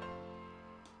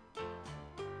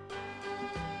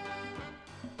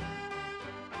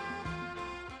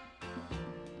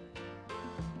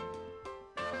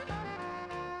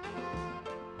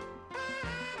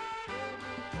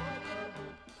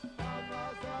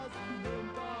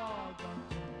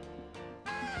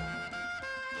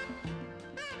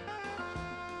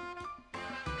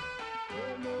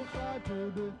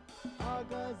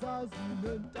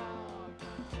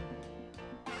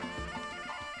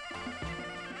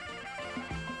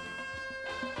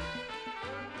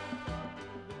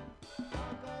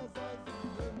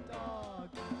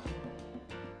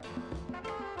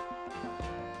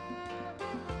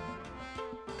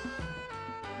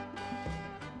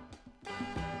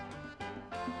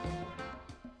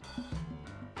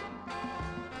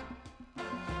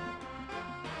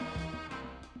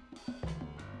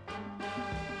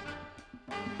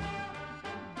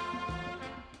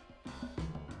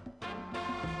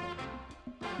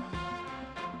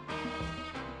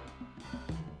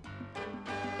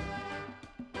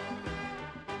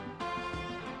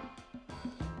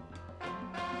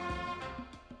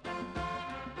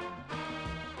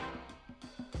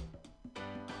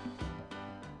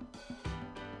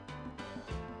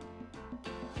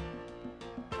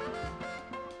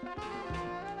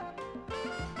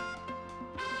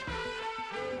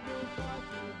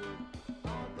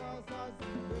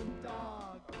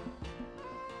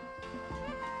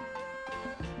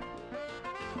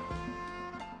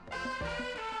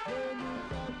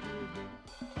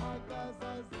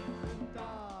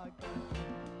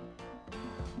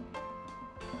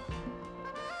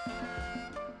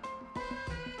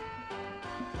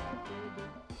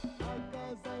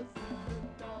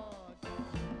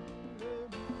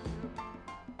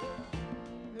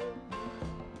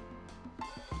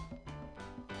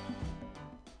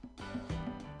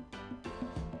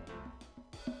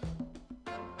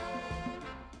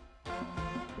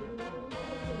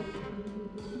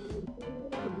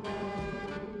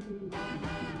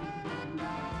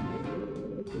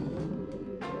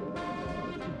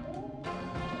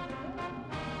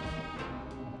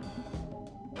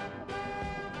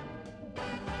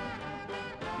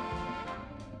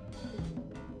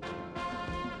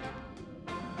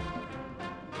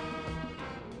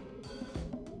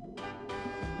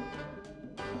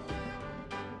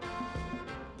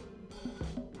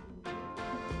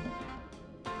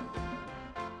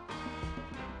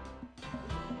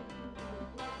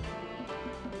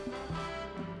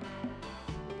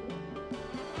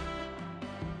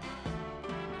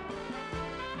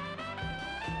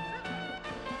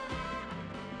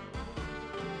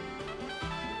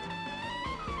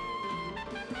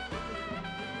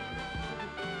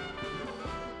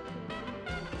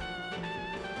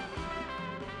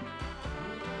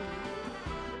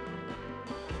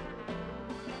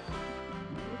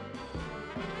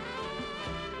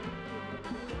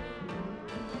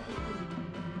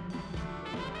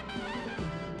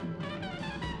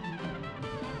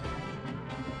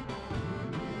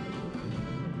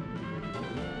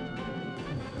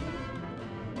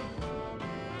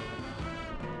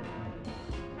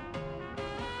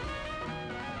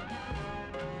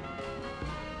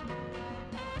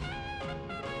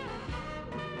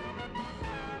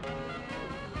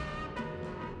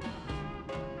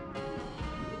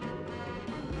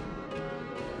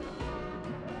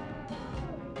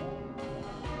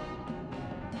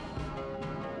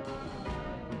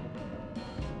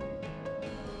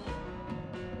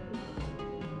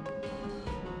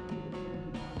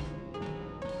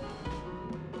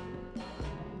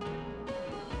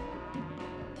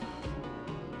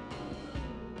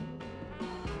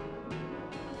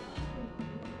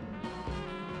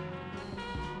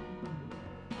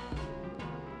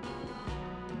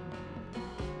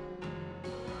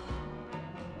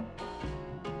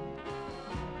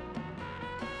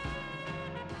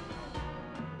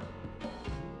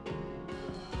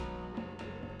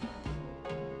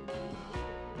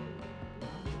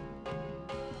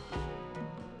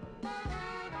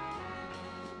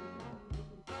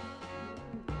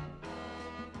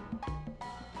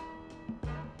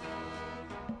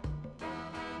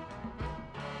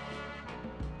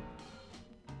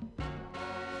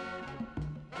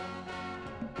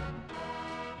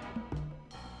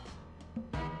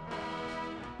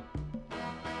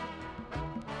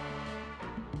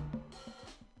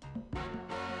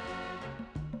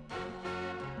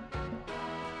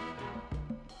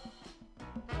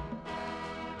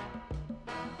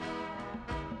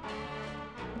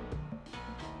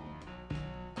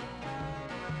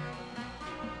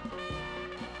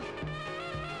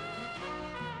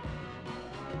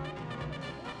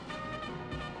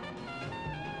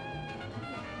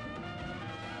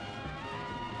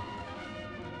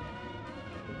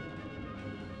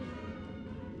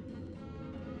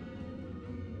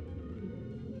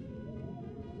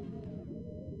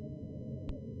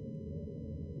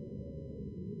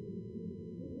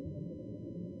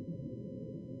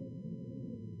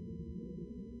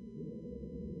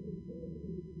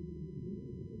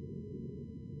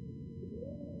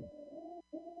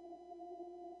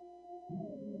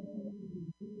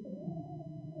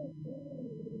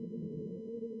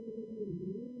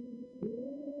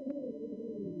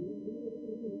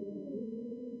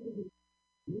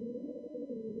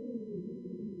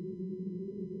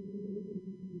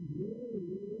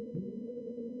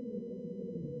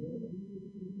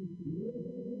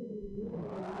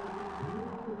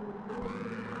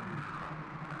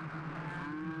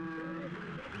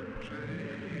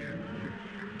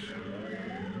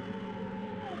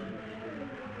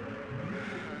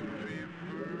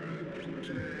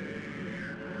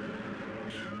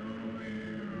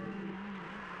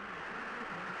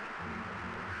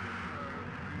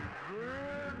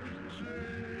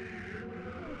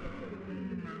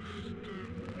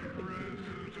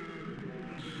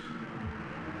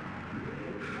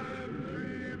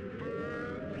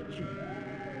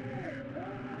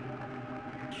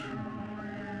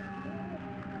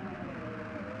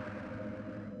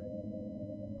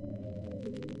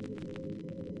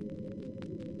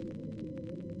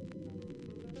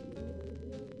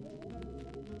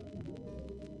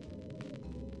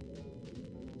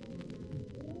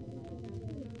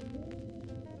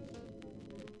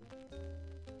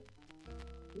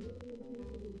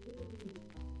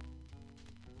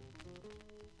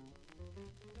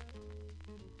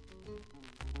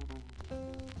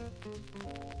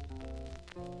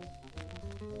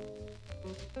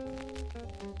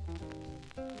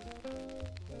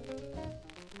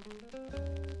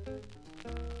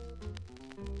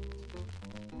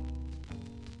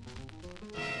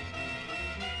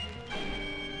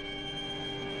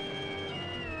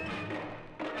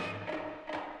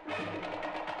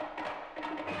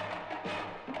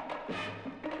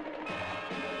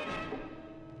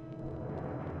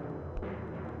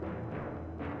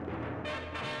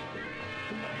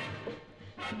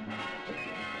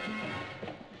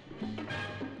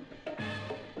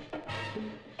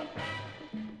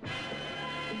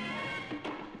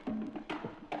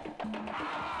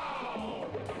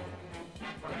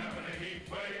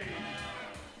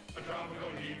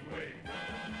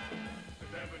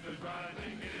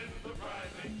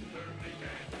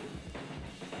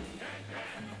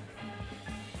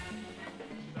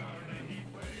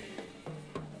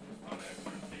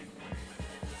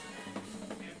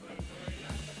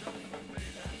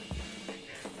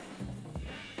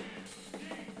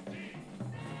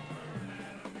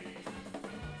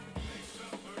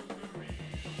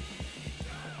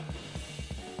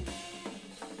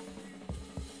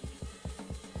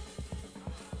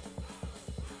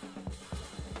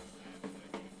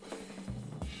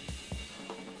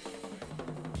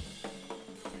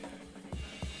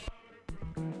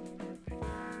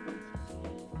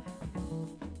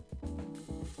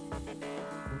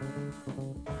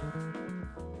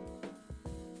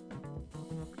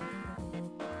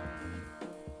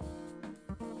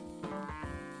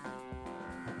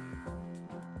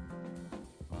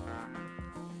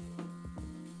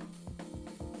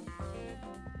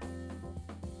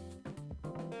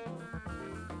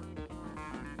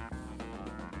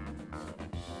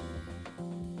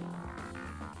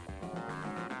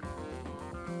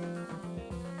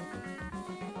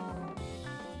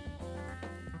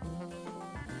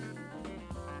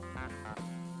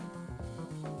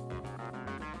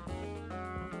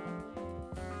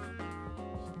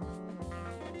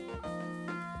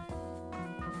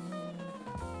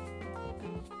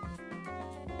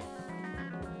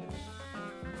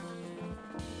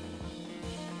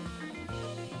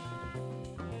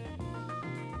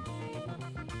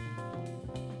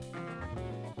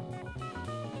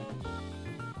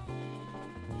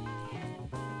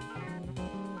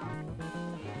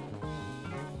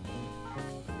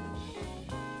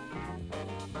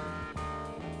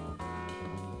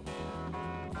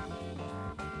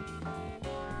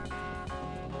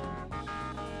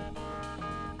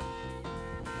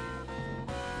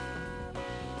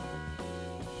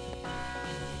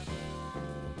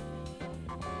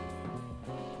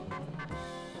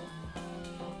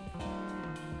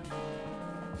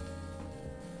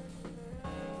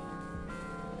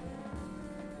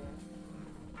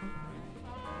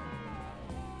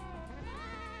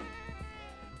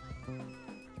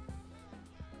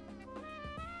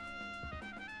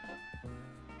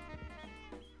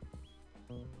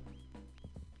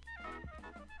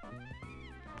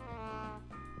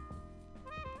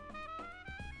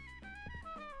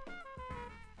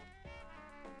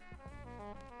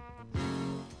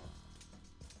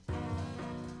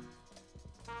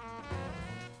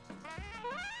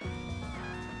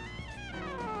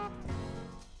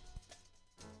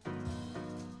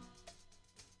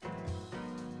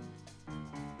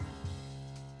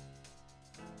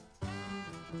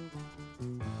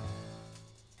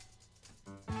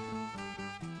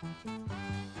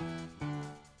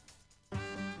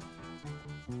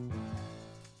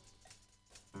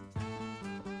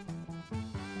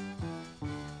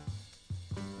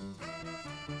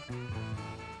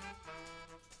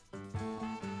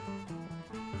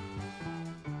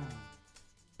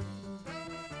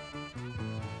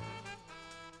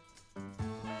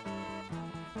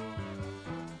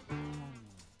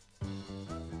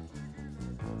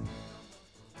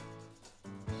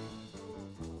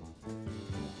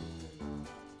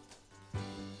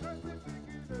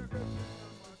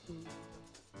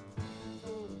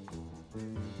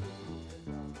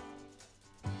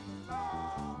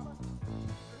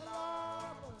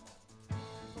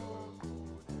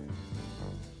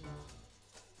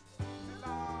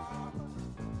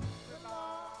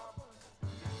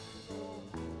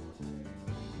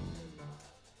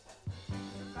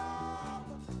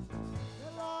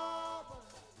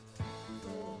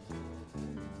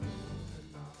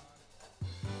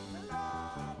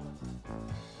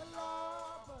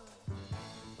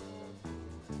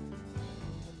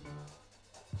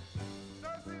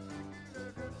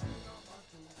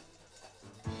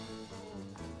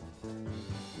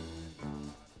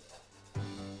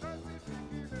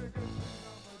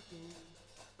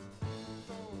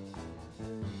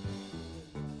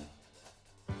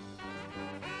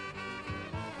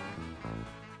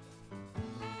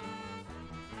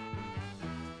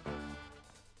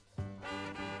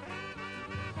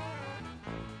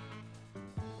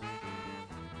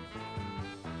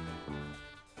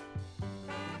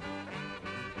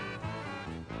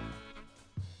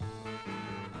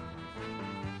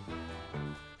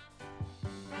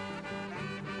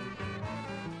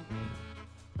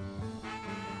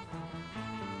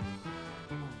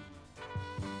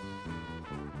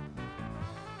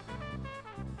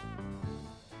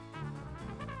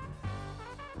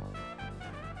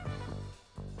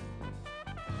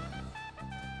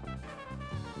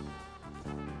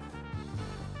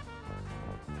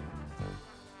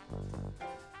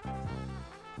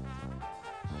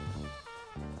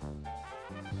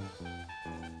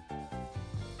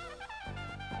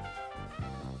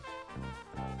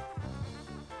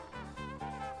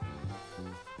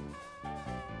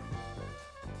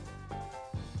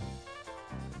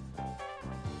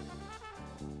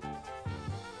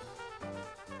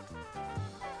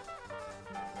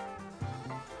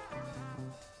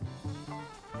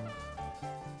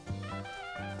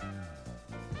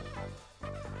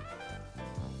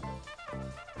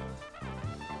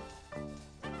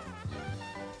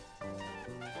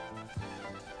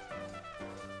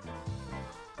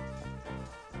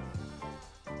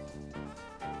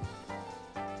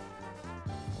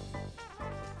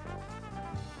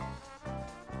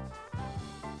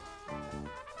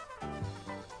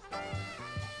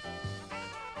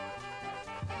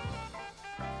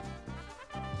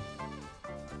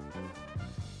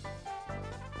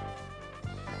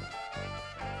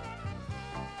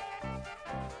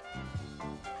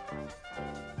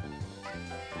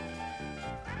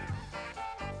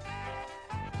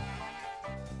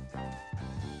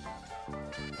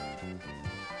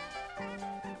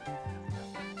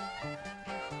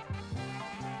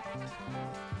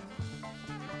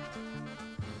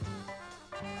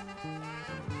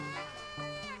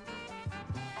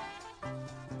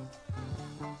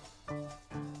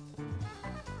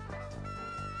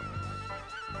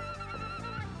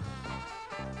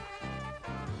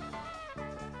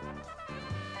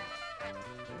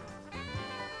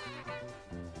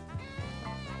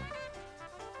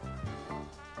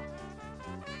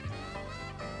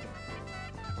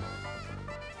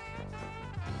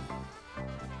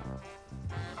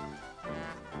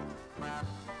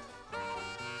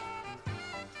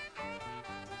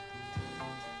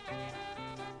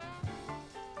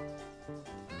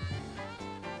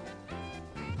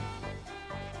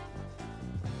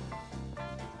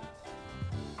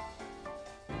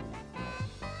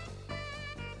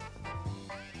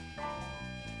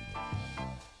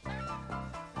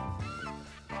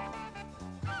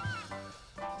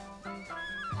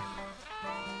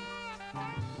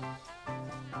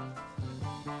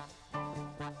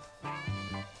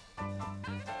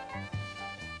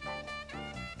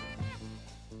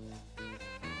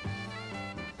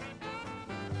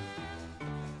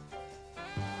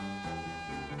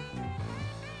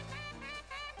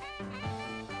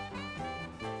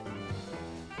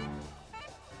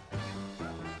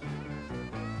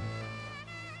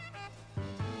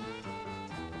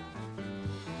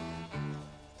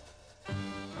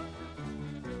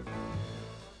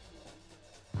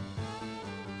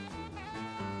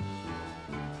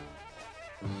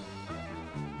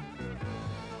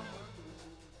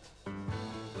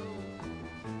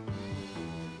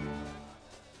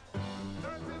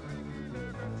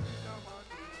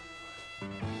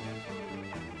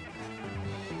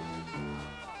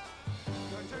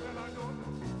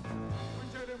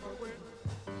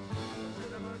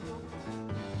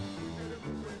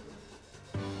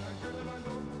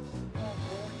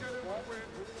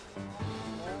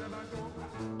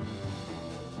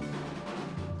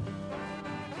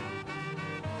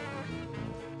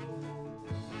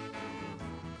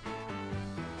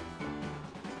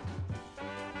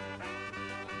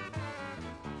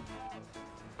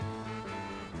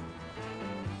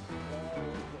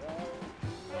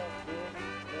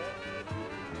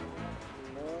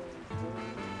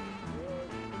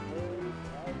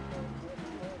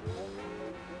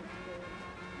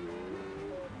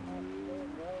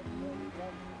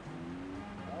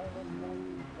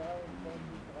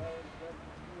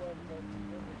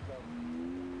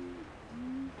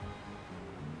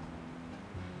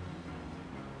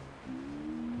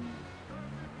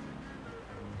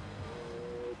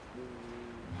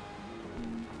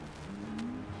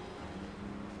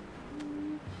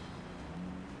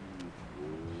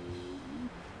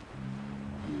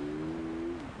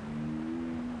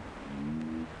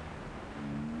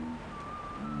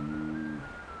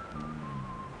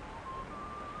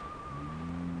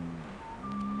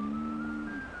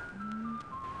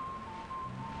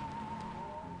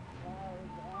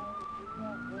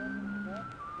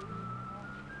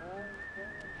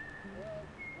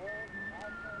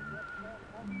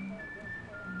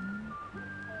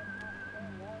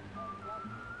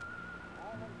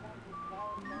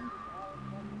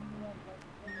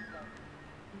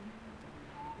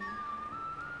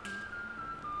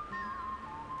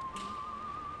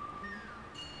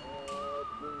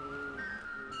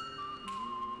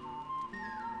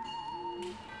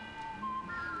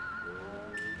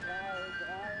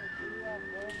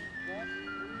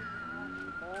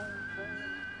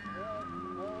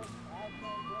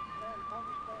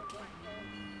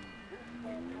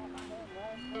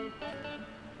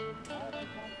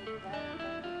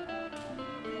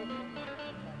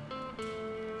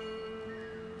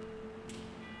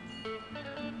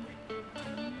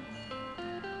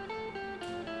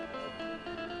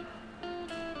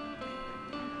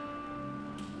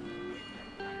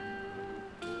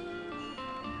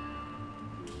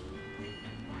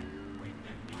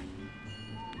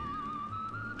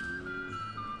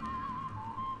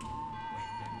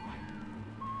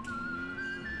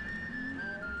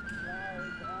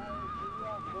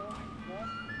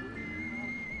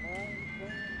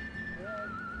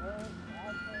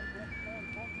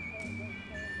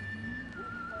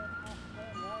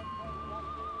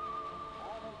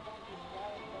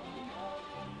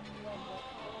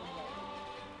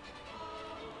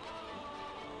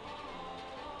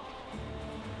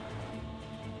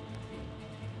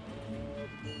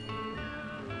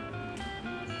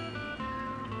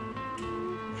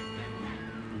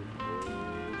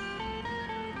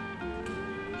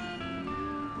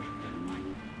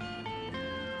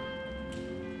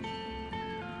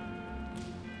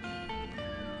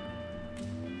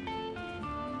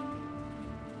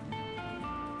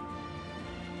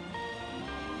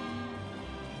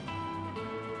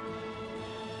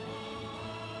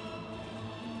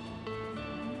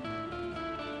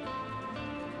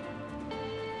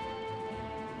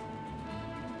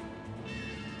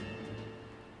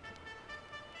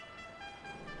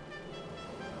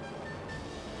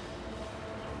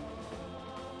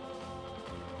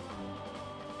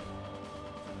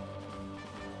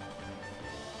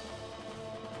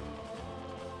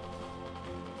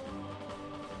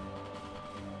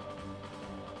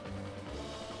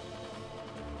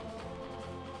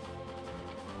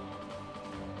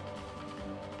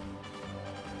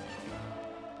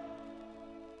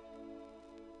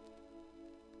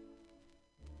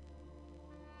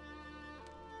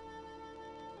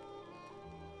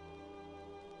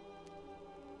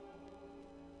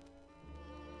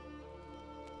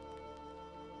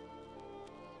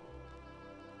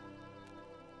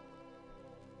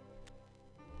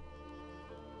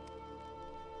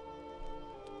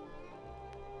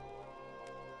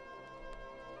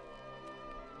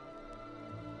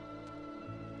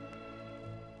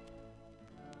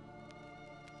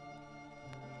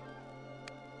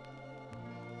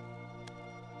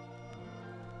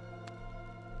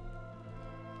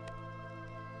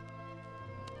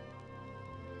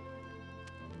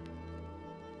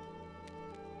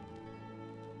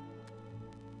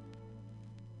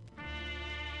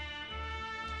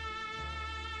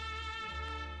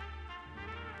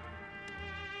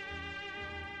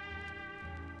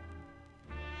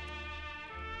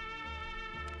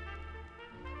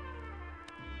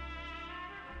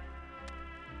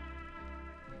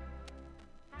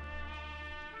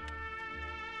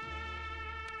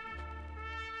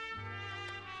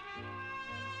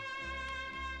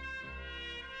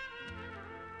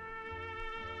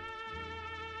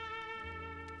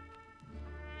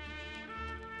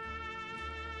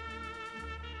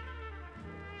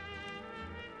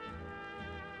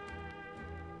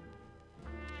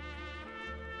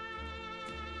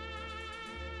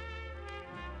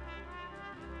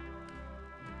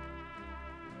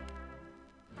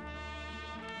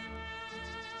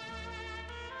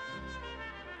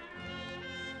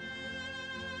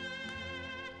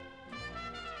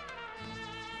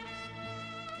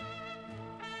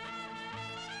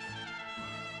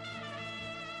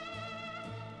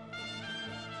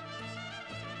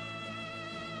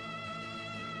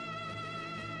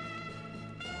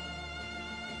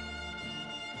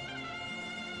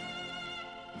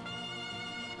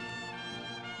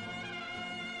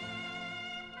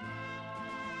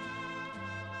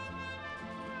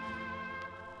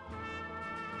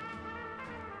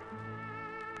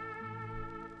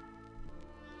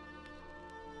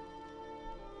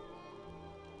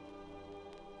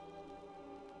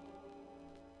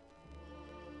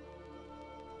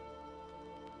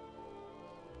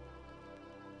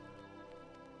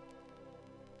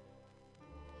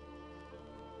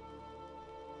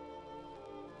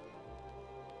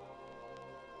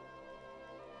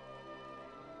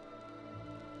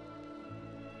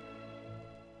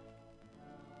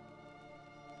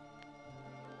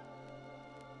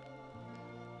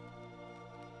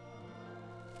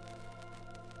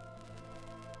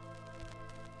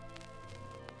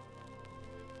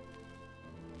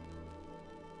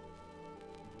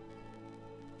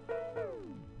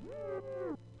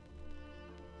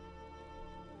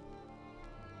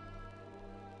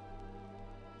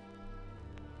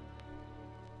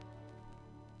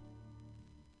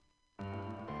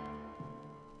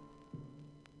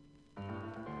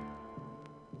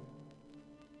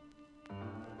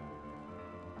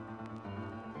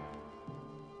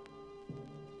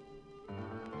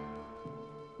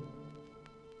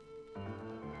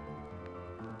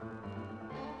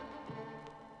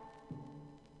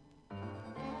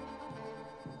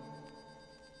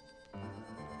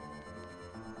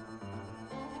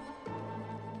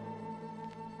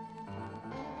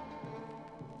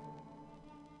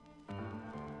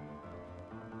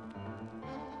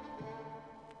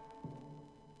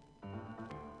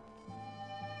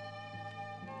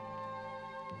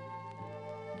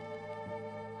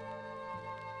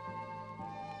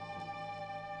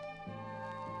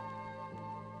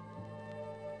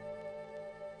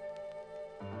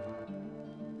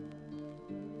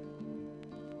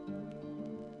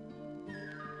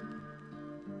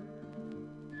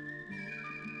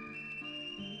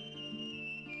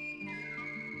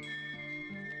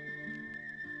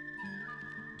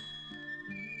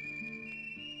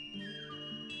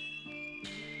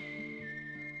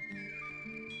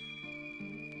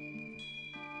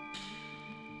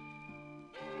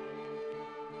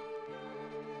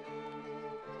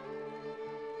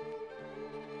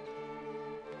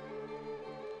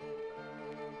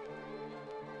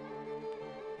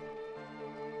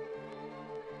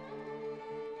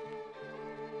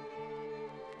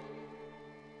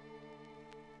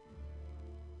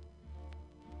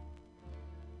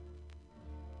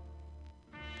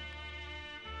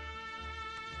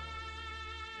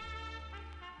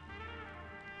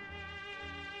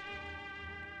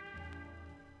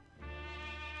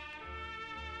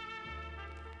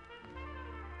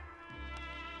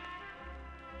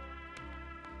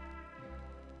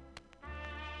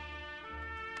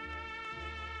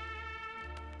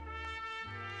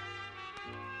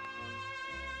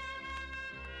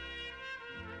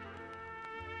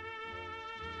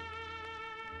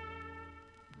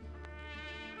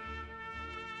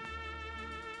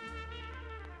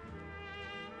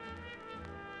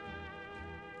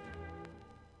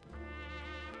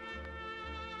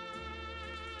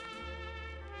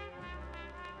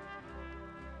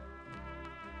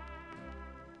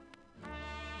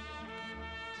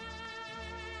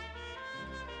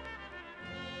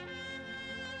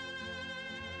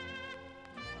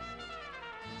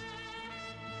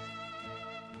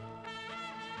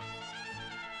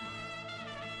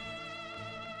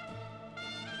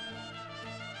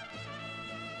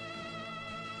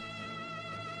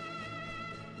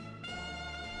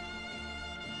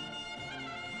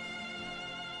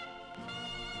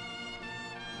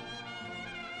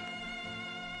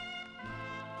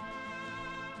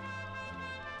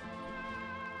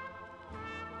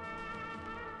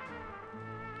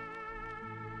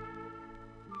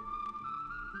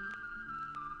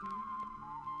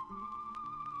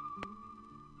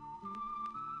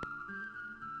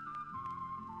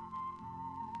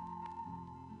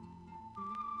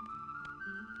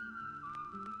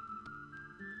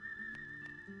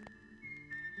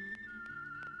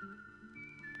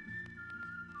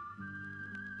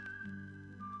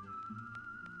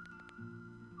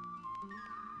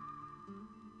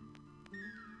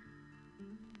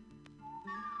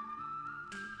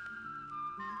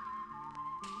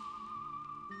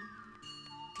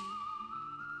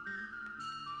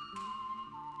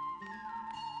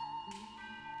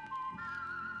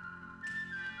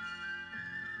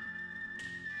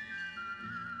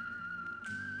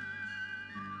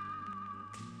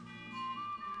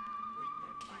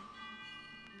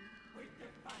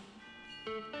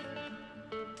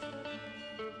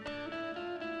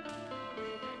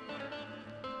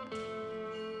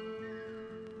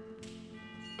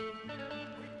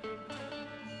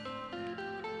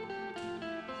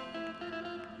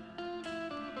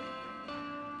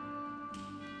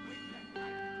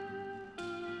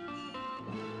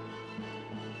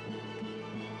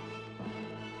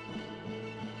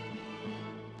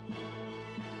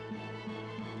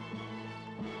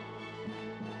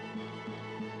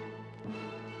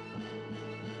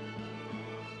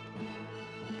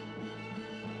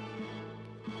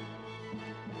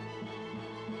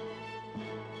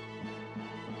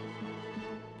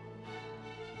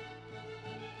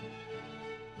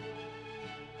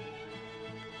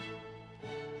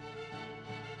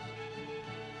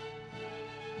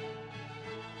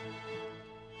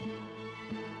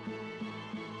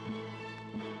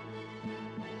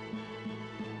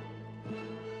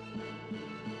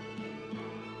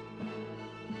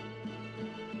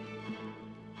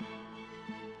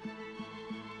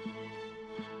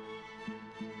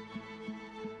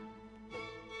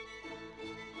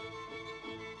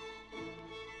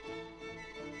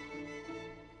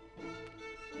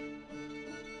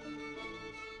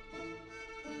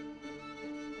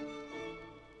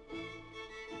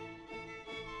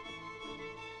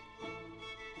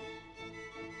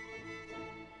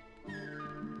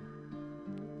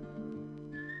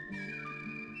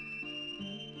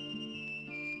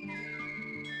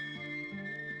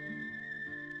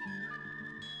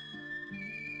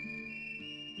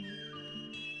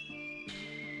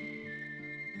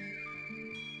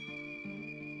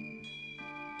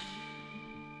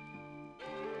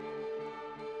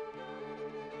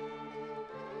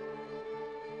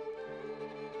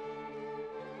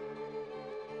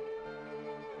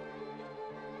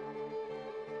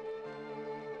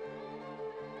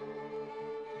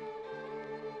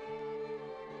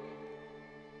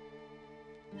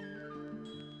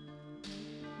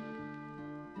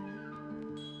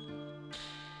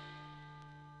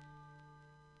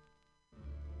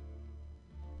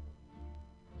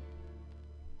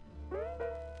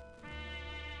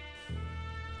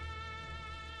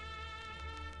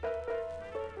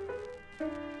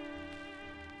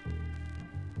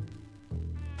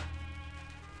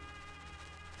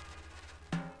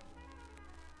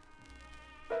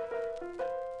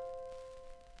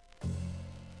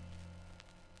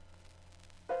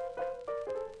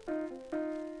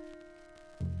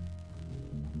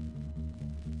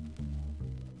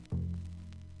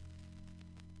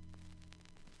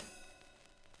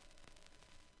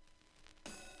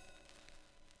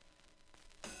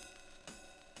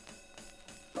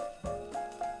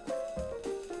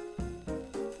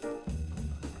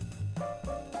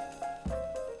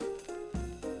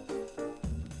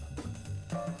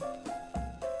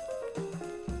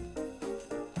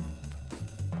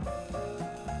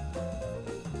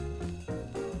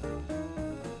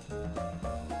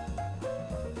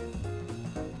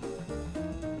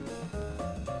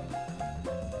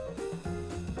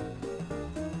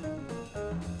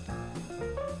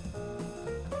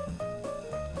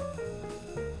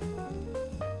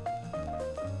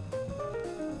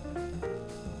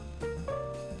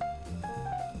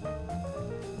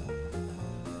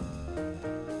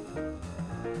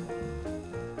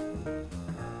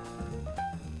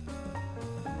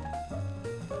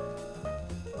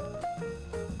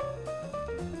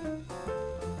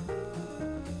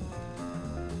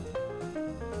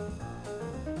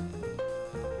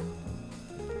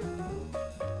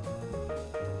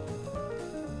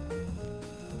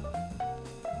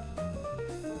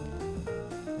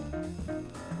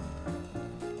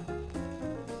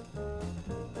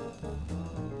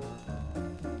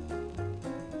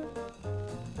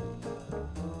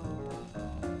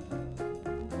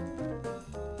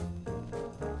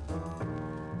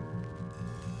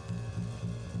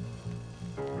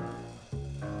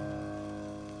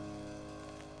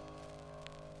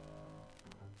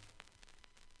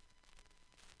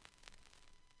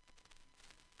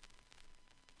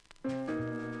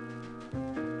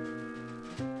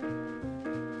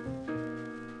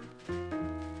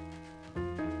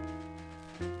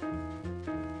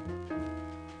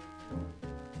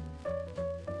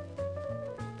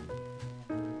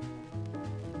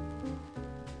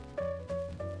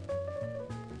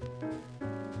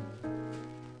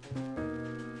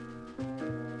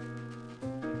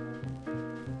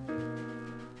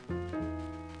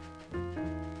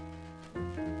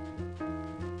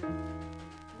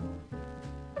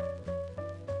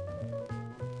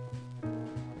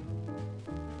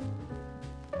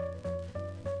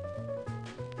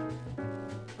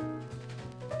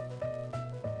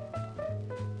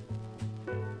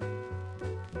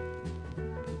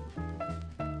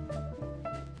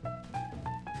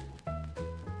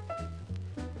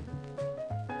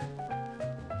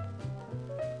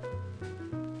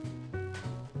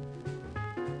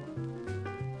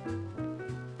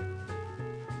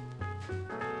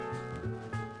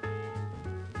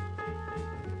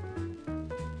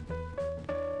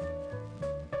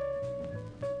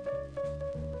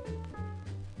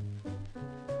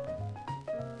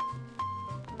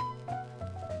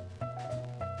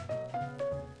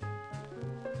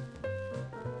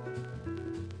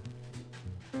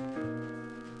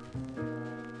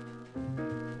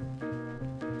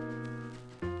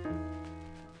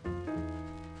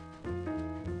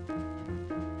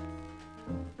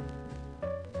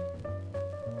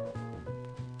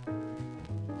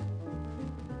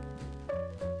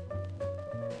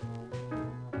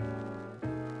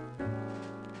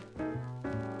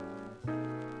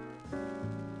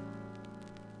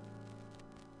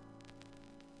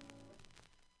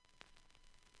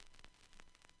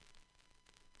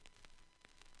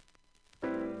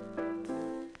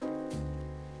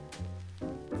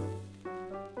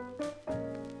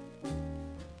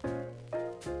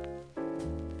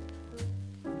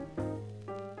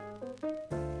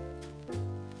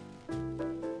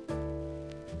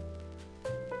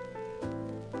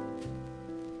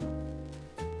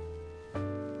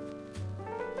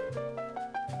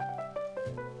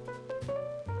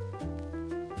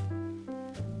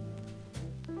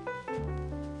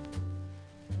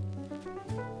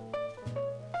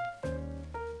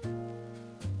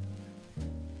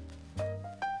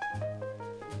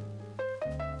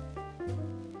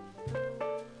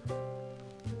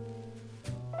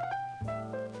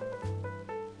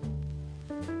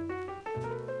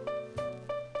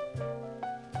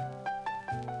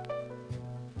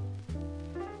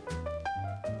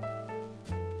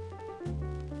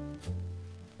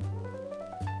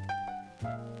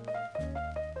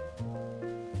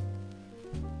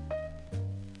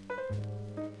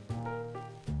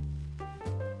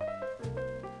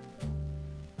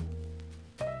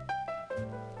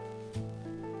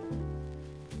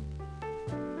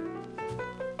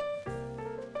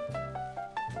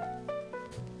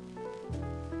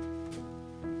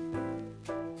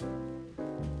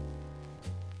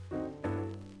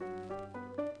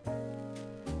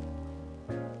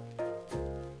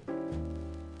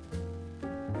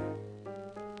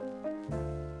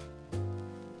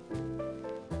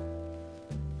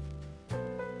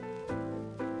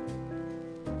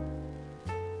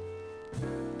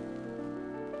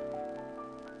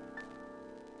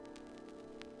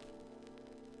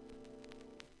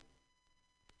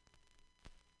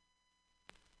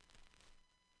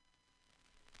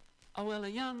 Oh, well, a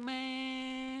young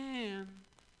man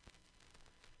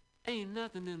ain't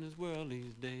nothing in this world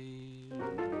these days.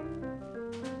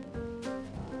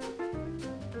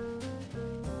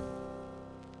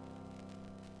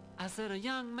 I said a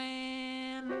young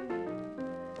man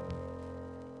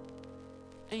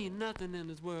ain't nothing in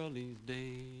this world these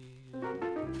days.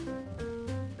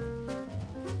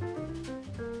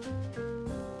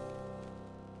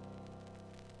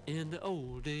 In the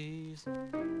old days,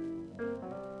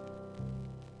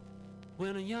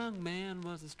 when a young man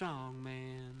was a strong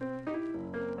man,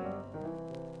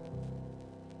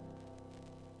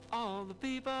 all the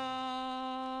people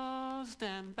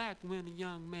stand back when a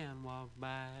young man walked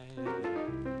by.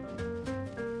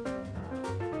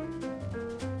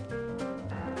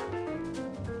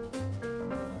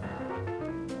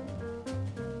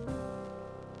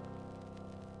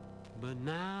 But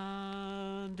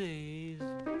nowadays,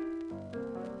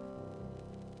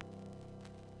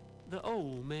 the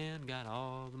old man got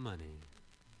all the money,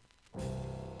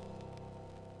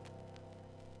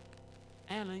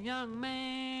 and a young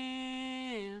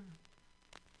man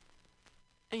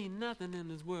ain't nothing in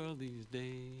this world these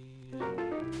days.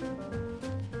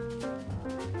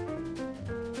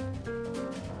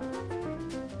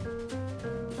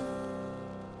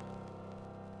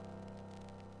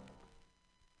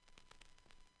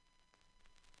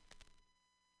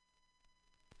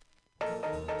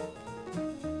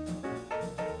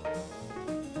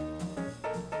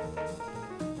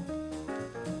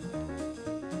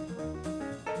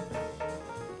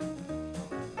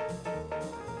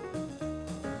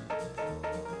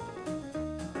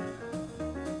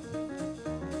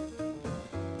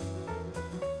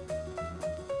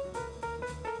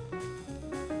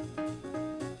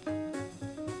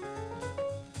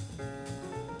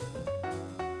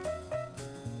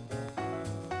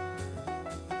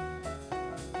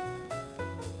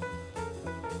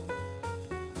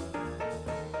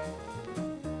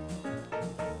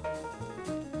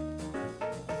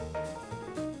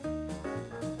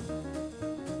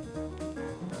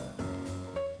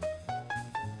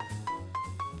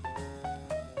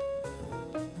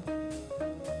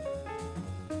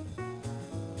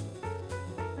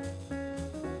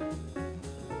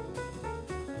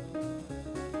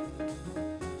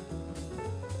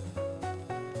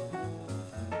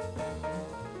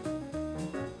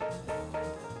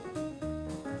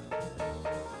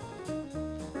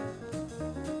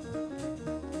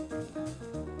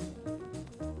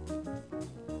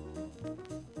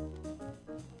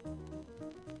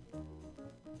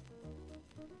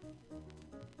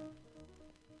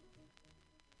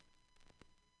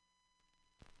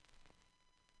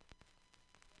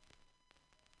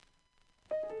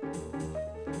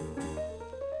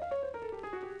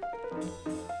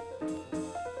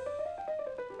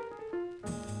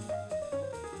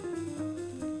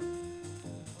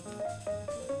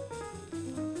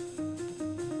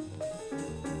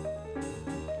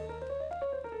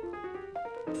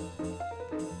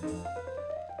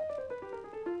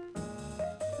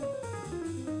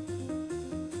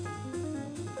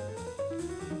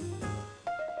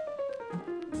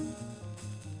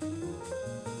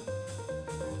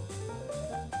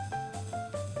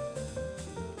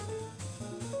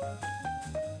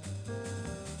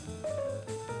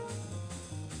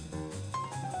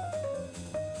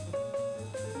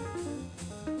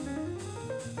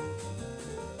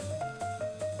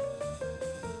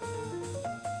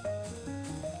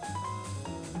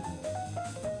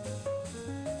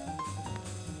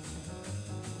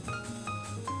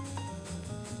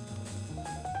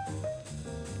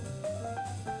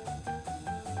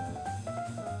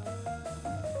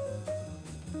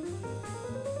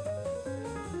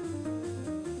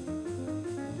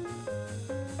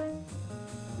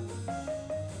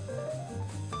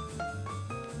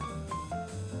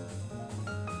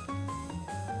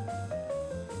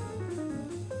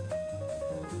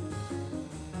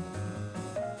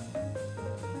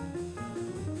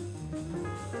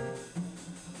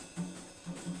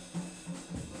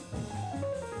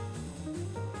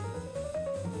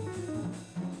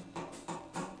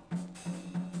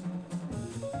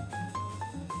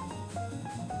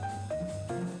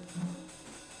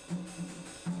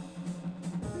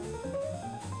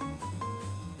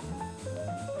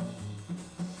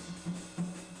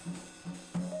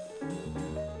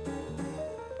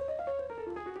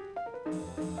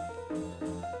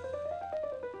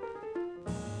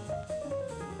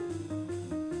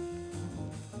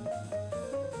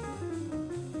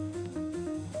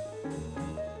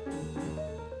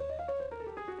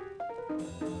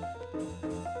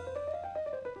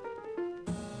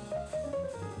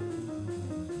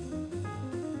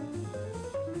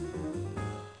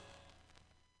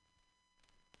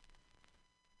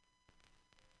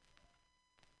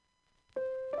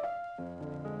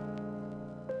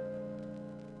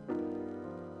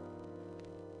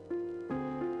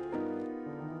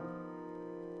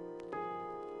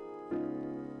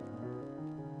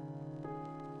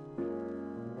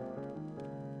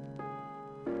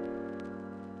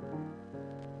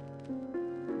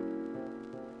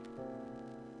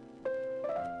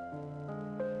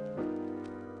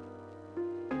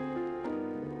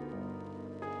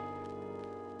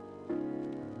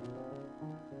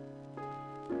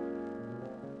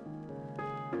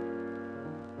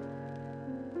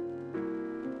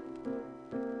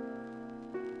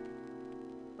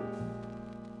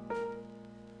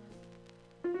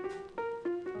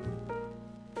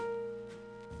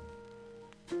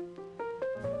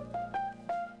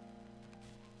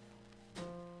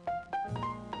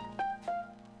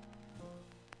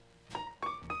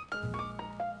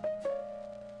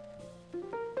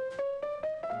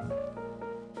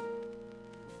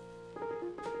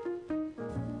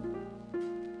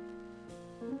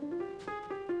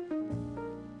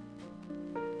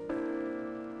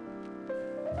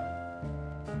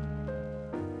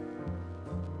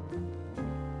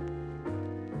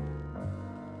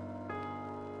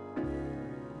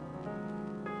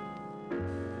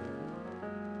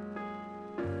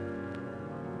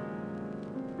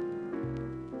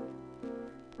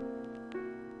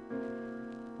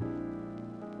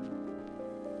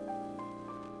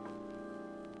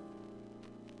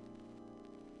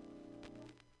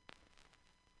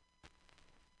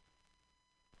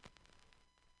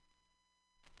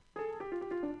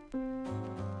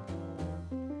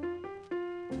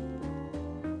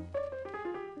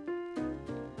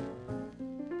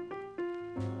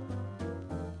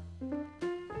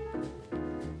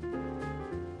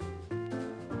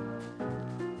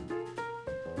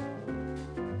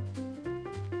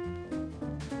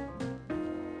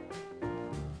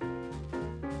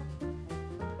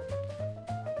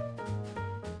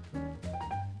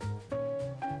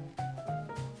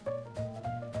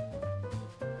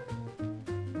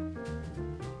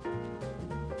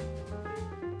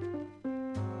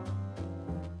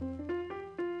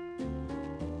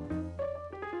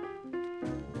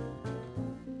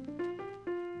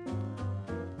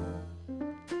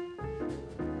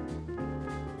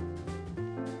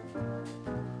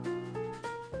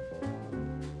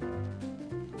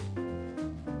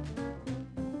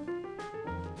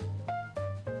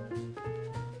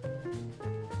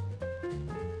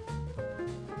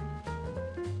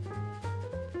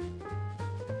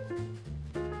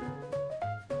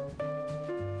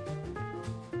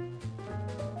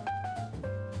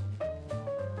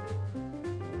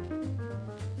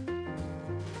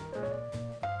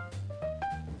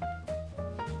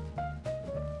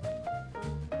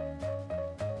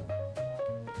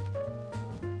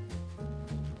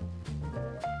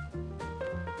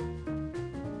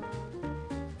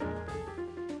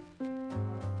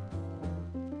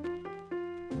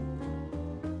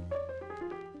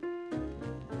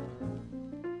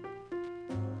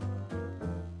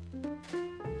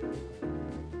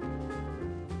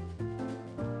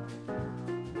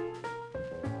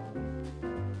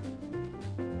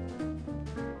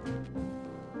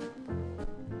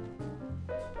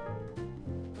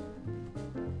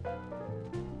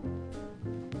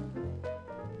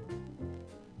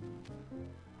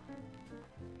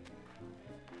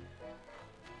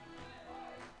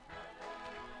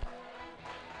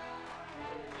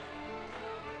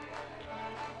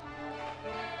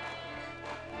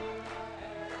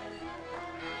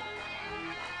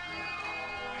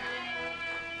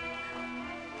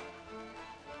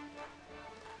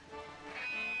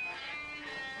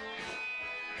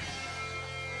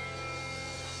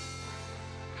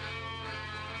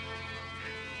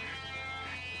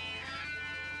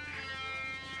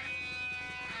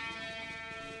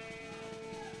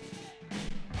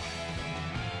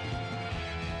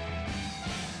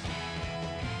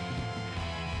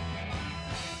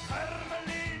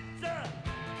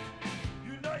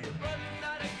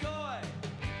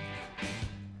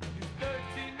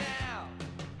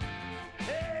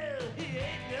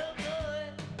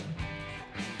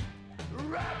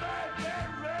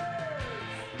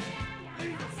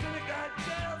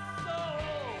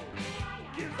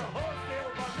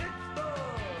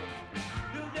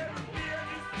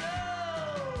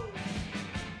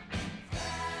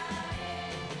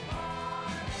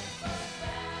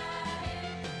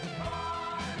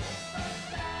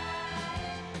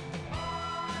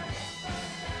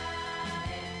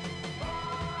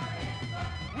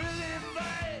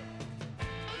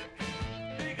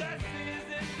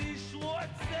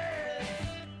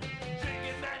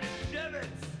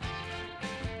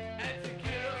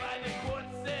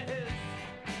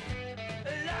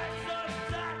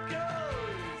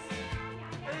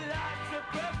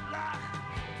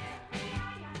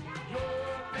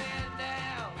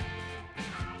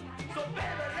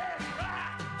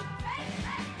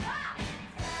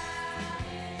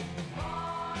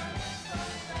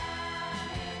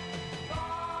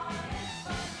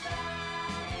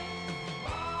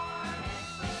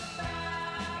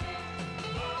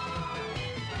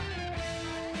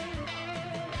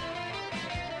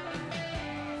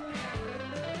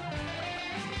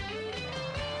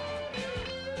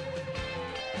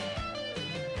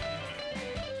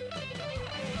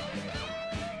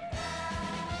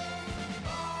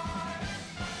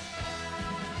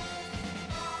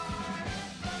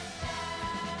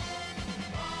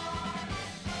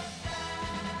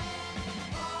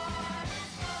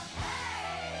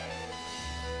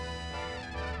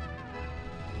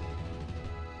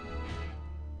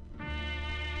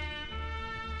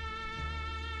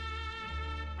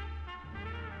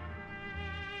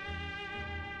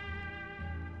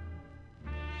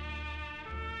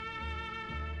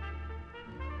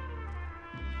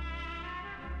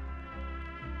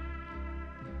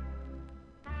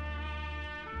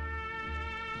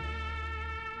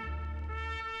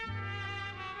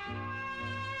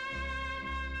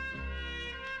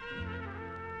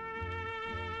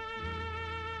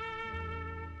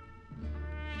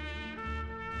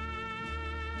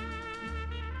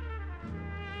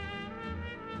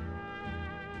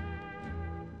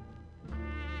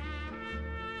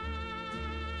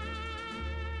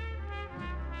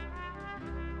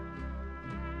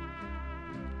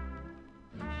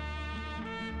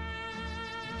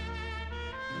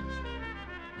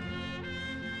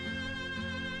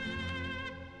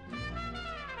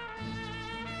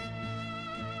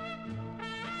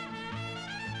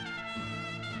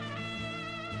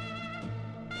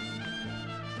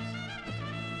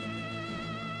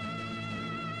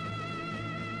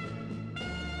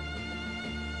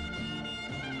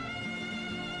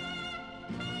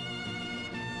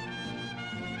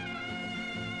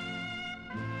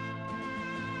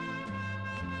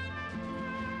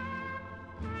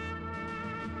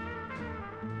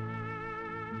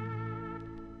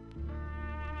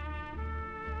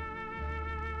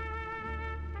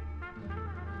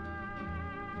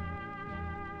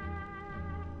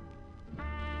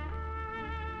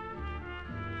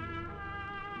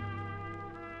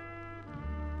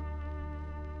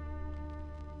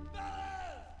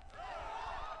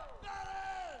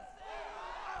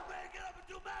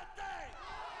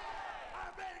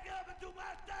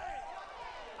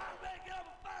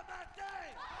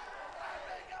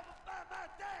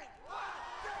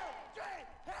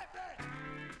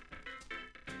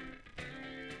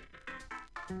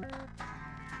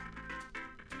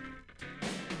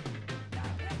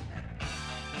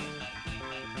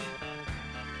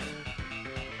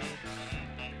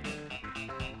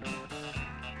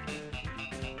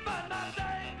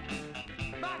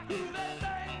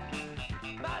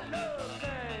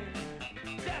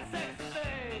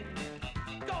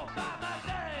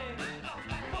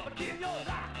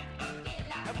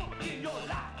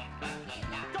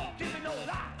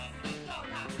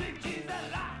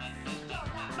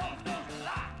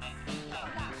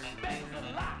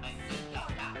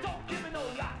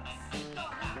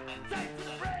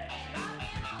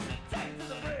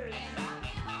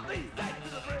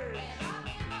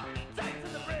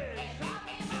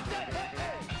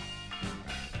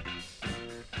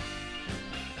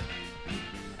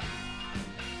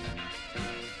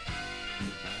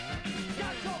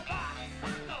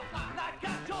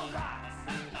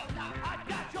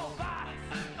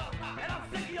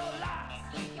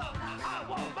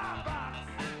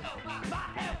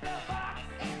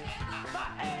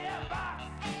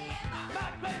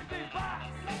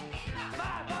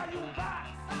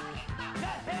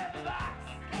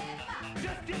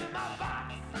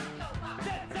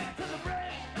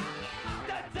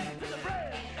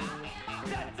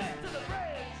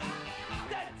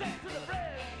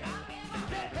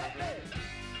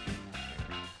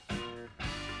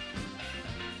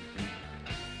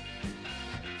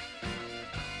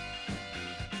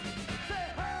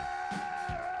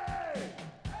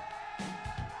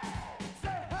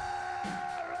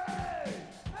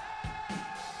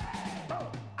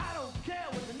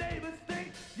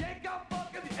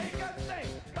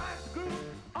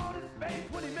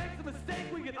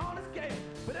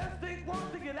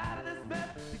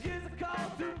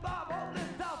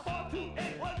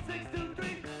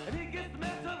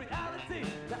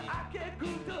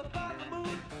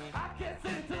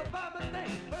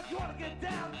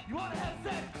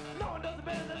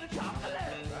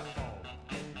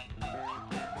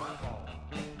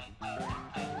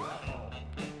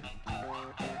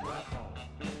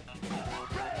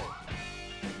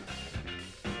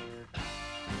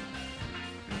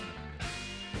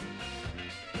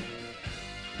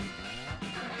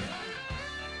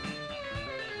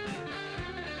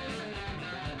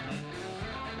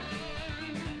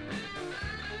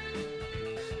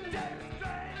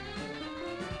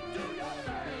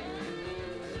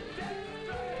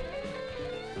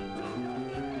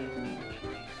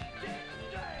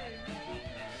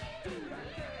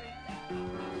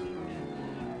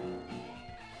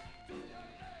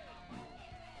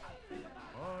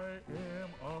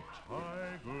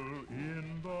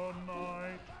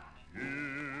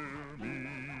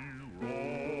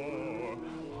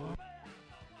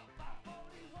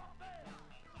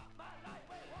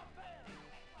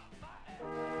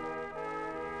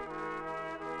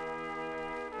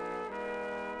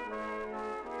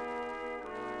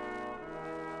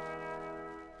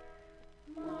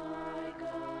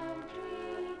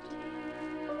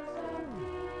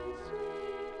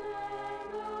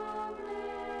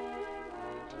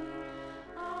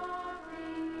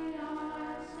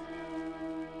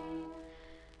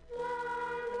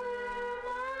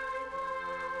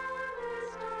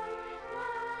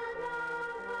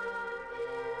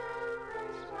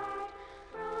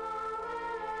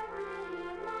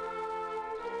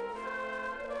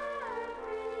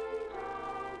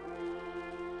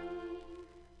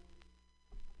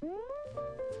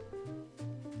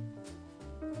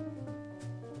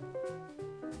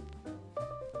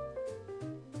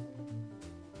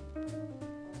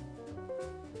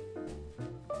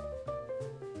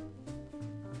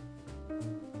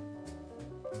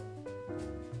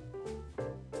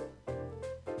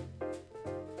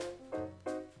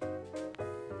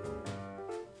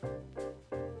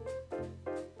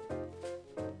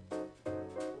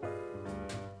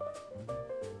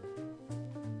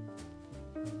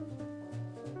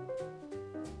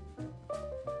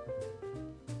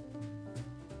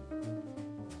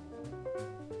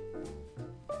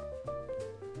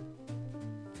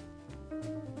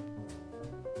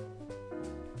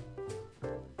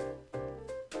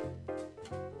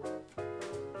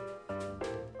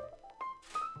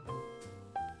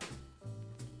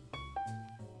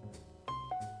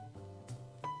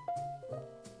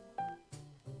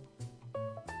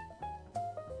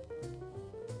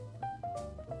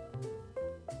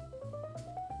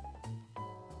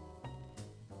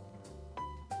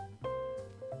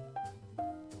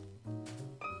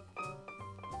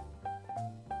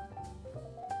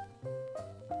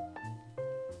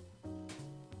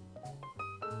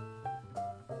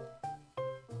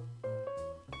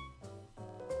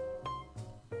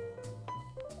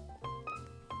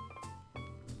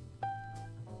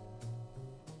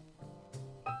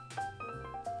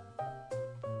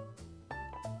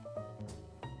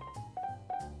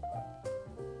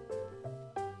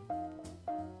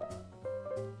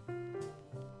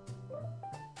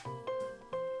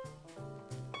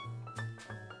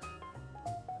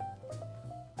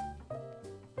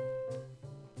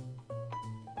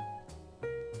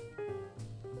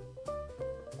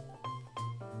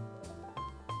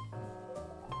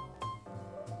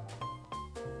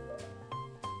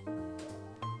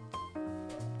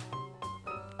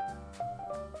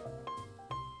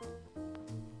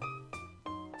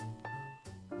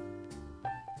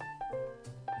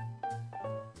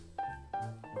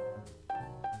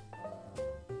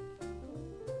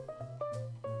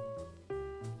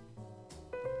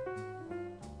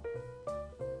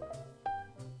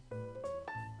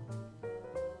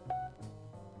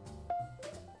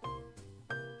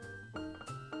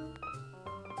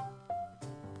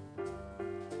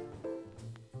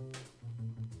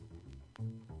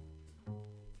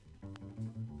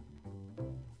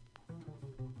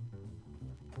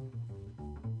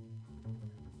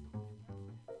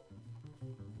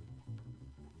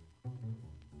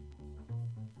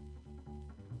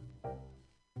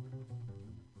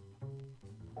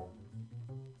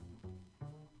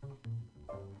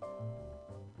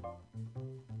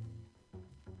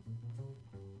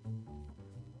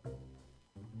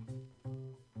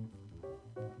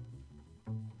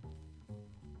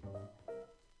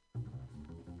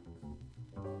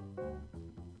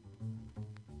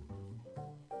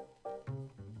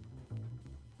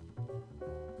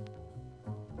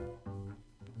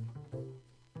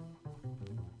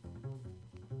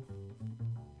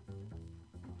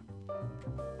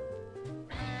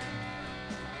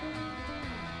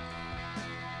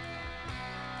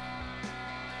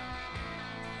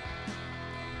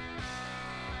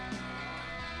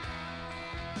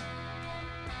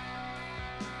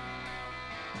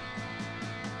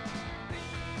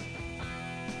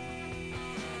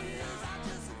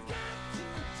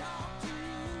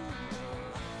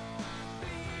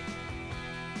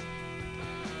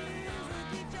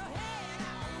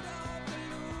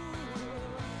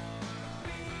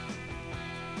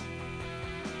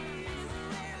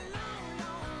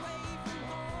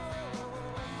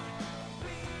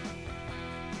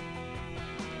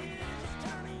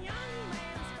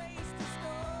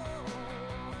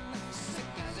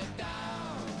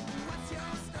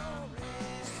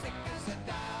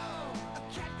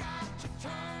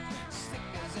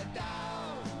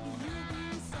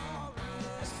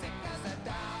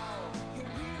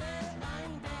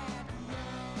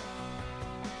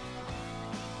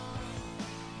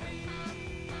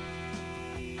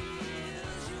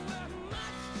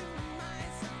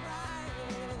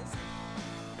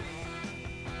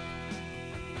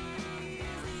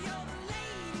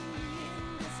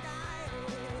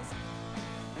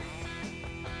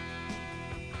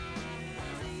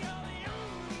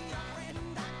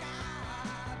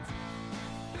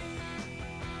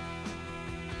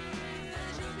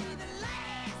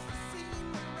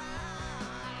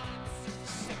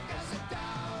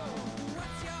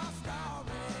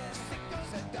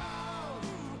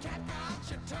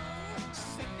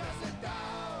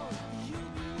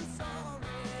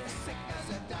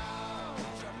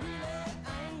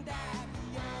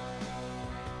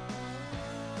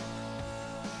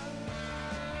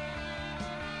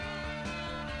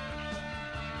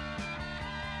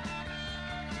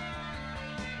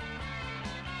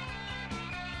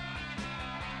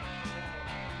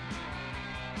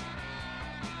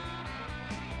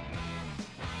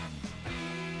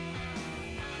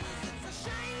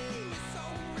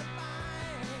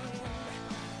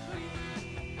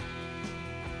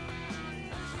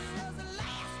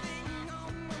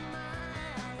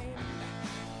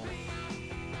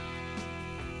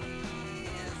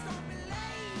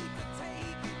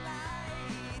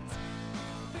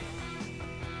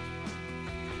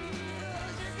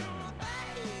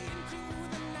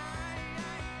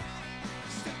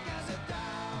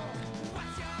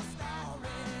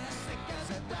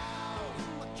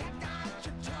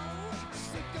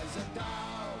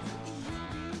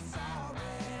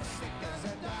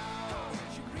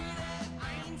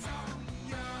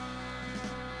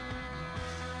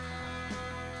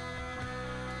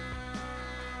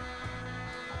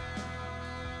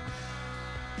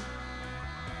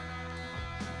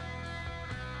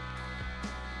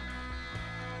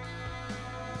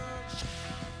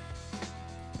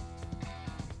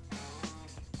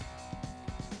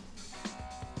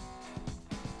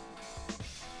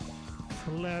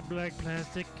 Lab Black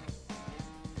Plastic.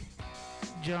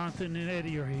 Jonathan and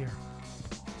Eddie are here.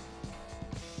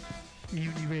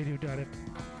 MutinyRadio.fm.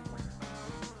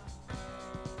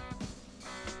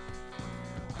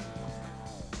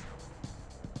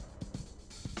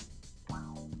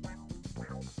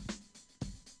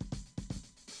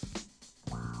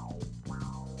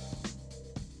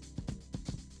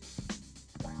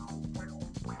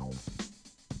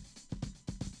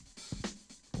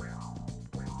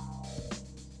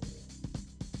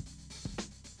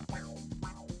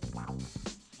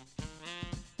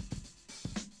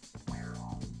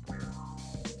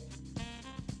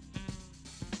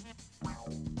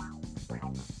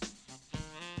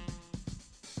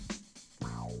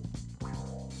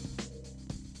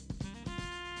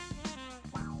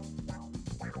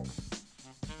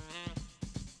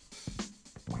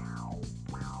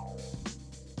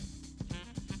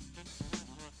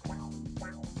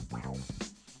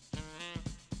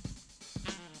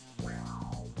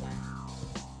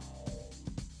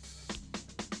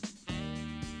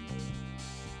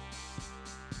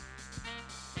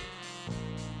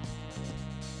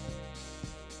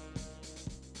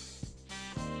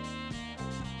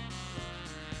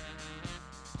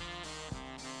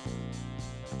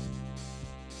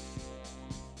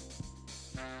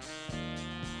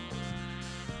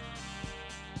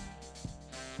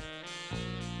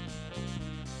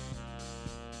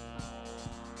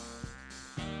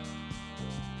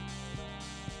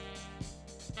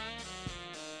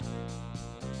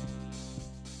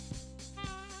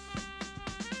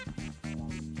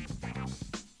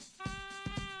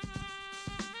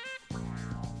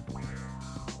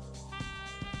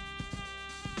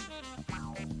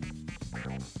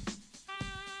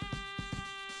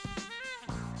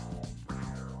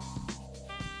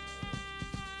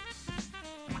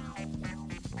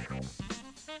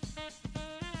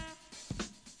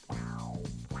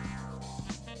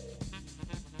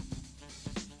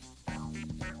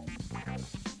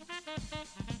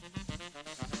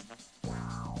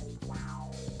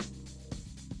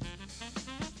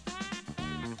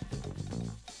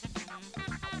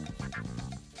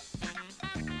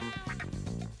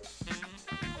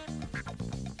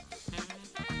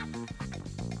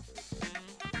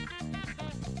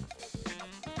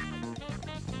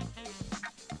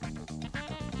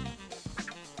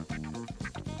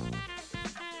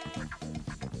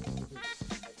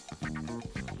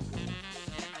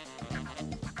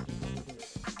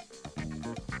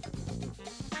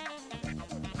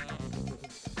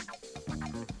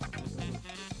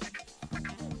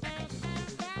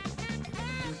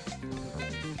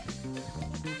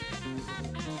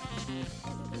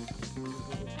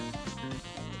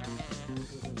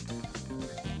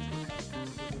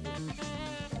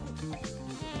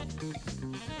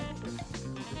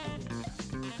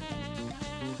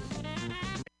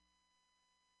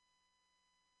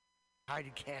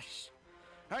 I'd guess.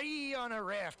 Are ye on a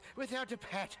raft without a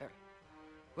paddle?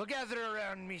 Well, gather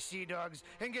around me, sea dogs,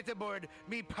 and get aboard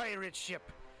me pirate ship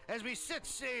as we set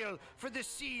sail for the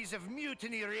seas of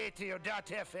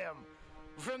MutinyRadio.fm.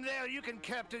 From there, you can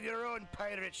captain your own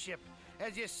pirate ship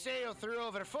as you sail through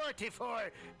over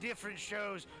 44 different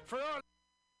shows for all.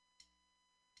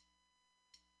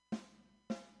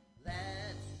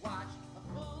 Let's watch a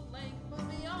full-length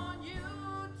movie on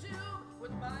YouTube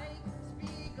with Mike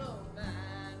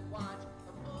Spiegelman. Watch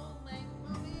a full-length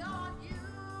movie on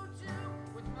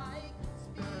YouTube with Mike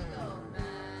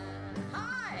Spiegelman.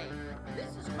 Hi,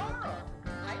 this is Carl.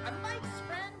 I'm Mike's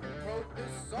friend who wrote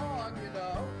this song, you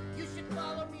know. You should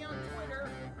follow me on Twitter.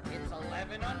 It's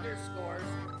 11 underscores.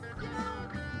 You know,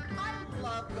 I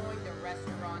love going to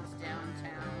restaurants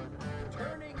downtown,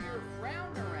 turning your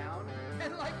frown around,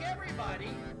 and like everybody,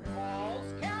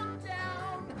 Paul's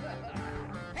Countdown.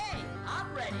 Hey,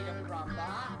 I'm ready to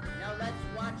crumba. Now let's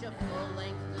watch a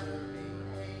full-length movie.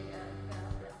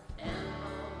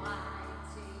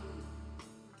 M-O-I-T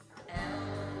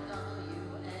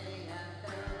L-W-A-F-L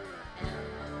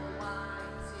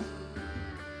M-O-I-T.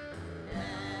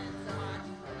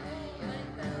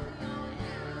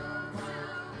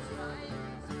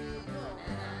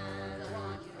 Let's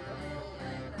watch a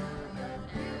full-length movie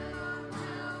on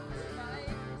YouTube.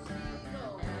 Mike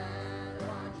Spiegelman. Let's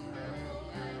watch a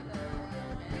full-length movie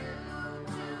on YouTube. Mike Spiegelman. Watch a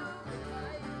full-length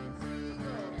movie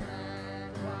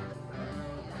on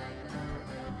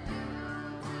YouTube.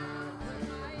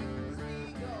 Mike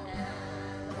Spiegelman.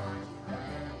 Watch a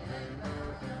full-length movie on YouTube. Mike Spiegelman. Watch a full-length movie on YouTube.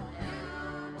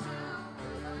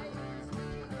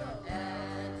 Mike Spiegelman.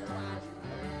 Watch a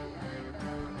full-length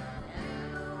movie on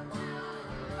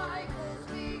YouTube. Michael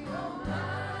Spiegelman.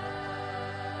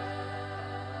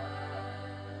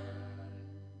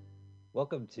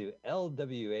 Welcome to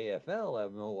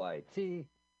LWAFLMOYT.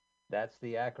 That's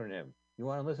the acronym. You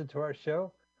want to listen to our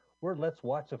show? We're Let's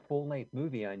Watch a Full-Length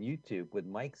Movie on YouTube with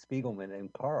Mike Spiegelman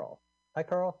and Carl. Hi,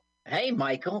 Carl. Hey,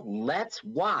 Michael, let's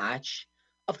watch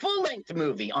a full-length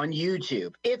movie on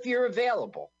YouTube if you're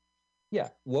available. Yeah,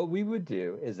 what we would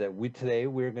do is that today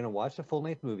we're going to watch a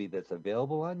full-length movie that's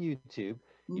available on YouTube.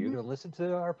 You're going to listen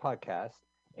to our podcast,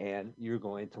 and you're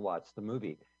going to watch the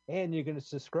movie. And you're going to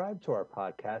subscribe to our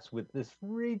podcast with this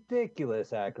ridiculous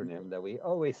acronym that we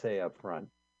always say up front,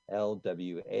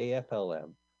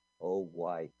 LWAFLMOYT.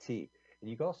 And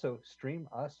you can also stream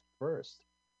us first.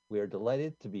 We are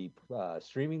delighted to be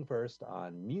streaming first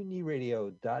on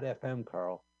MutinyRadio.fm,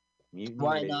 Carl.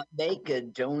 Why not make a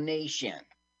donation?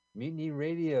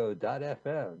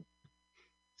 MutinyRadio.fm.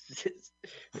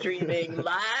 Streaming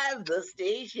live the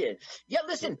station. Yeah,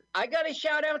 listen, I got a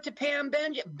shout out to Bam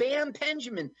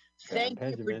Benjamin. Thank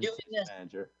you for doing this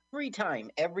every time.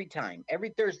 Every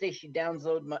Thursday she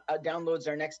downloads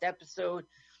our next episode.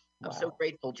 I'm so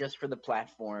grateful just for the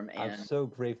platform. And I'm so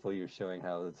grateful you're showing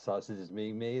how the sausage is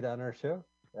being made on our show.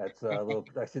 That's a little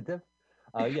extra tip.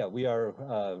 Yeah, we are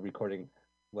recording.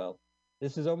 Well,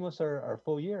 this is almost our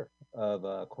full year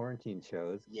of quarantine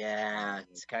shows. Yeah,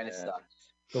 it's kind of sucks.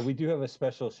 But we do have a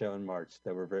special show in March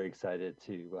that we're very excited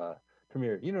to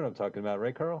premiere. You know what I'm talking about,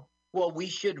 right, Carl? Well, we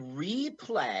should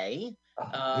replay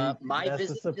my that's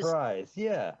visit. That's a surprise,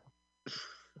 yeah.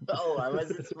 Oh, I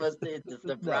wasn't supposed to. It's a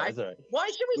surprise. No, right. Why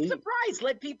should we surprise?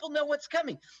 Let people know what's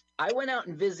coming. I went out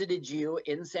and visited you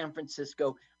in San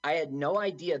Francisco. I had no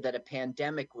idea that a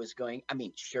pandemic was going. I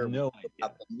mean, sure, we knew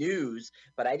about the news,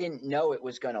 but I didn't know it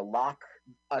was going to lock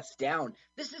us down.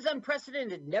 This is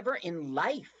unprecedented. Never in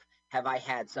life have I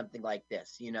had something like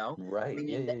this, you know? Right. I mean,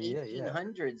 in the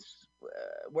 1800s,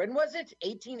 when was it?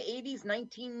 1880s,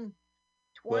 1920s?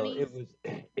 Well,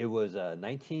 it was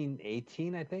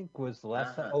 1918, I think, was the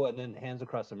last time. Oh, and then Hands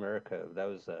Across America. That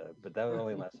was, but that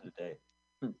only lasted a day.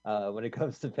 When it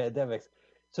comes to pandemics,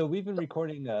 so we've been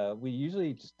recording. We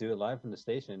usually just do it live from the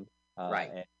station.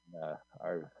 Right. And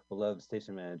our beloved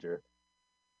station manager,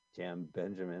 Jam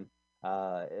Benjamin,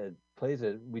 plays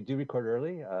it. We do record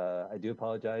early. I do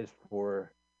apologize.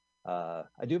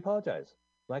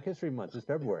 Black History Month is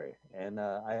February, and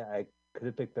I could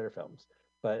have picked better films.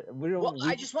 But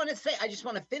I just want to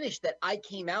finish that I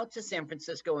came out to San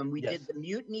Francisco and we did the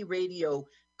Mutiny Radio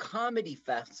Comedy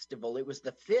Festival. It was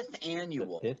the 5th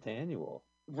annual.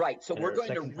 Right. So we're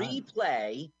going to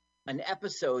replay an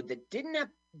episode that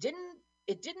didn't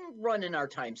run in our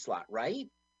time slot, right?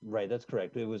 Right, that's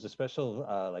correct. It was a special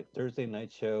like Thursday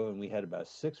night show, and we had about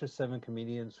 6 or 7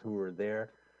 comedians who were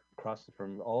there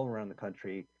from all around the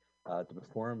country to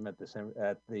perform at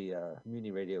the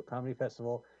Mutiny Radio Comedy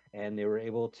Festival. And they were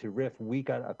able to riff. We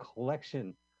got a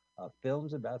collection of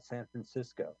films about San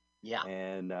Francisco. Yeah.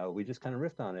 And we just kind of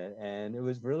riffed on it, and it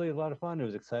was really a lot of fun. It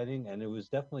was exciting, and it was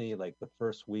definitely like the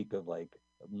first week of like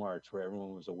March where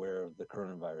everyone was aware of the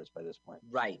coronavirus by this point.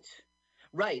 Right.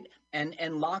 Right. And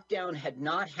lockdown had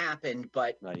not happened,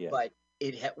 but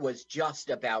it was just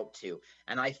about to.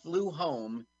 And I flew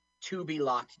home to be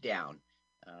locked down.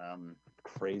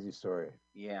 Crazy story.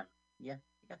 Yeah.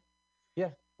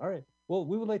 All right. Well,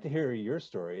 we would like to hear your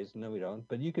stories. No, we don't.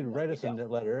 But you can write us a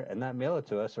letter and not mail it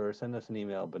to us, or send us an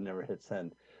email, but never hit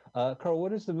send. Carl,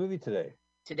 what is the movie today?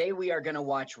 Today we are going to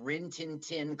watch Rin Tin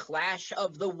Tin, Clash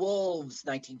of the Wolves,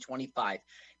 1925.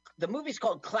 The movie's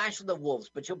called Clash of the Wolves,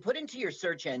 but you'll put into your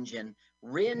search engine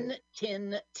Rin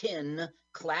Tin Tin,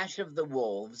 Clash of the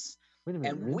Wolves. Wait a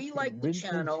minute. And we like the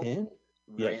channel.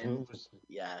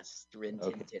 Yes, Rin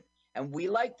Tin Tin. And we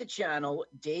like the channel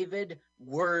David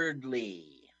Wordley.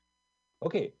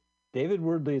 Okay, David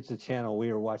Wordley, it's a channel. We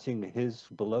are watching his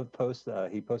beloved post.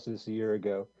 He posted this a year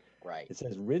ago. Right. It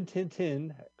says Rin Tin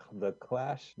Tin,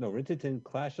 Rin Tin Tin,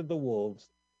 Clash of the Wolves.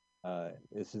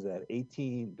 This is at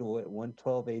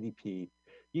 11280p.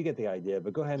 You get the idea,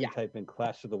 but go ahead and type in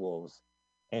Clash of the Wolves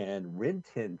and Rin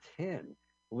Tin Tin.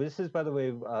 Well, this is, by the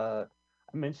way, I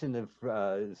mentioned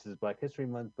this is Black History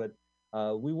Month, but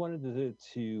we wanted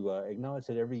to acknowledge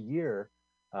that every year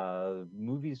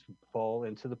movies fall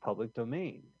into the public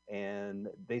domain, and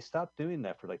they stopped doing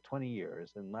that for like 20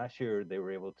 years. And last year they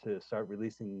were able to start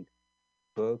releasing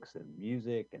books and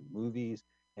music and movies,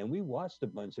 and we watched a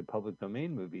bunch of public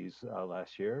domain movies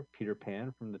last year. Peter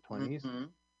Pan from the 20s.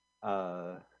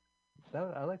 I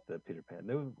like the Peter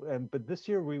Pan. But this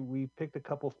year we picked a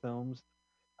couple films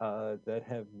that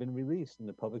have been released in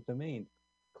the public domain.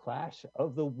 Clash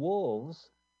of the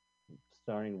Wolves,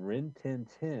 starring Rin Tin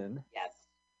Tin. Yes.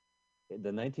 The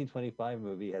 1925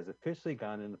 movie has officially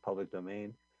gone into public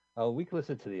domain. We can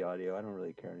listen to the audio. I don't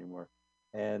really care anymore.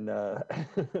 And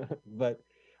but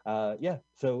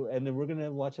So, and then we're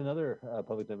gonna watch another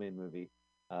public domain movie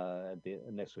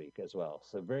next week as well.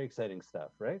 So very exciting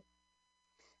stuff, right?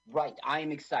 Right.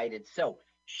 I'm excited. So,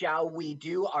 shall we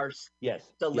do our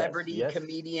celebrity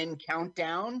comedian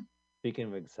countdown? Speaking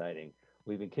of exciting,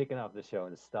 we've been kicking off the show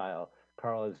in style.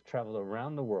 Carl has traveled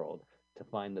around the world to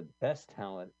find the best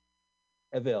talent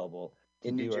available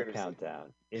to do our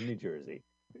countdown in New Jersey.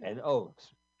 And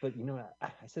but you know what?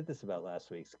 I said this about last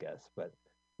week's guest, but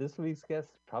this week's guest,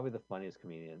 probably the funniest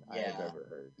comedian I have ever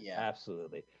heard. Yeah.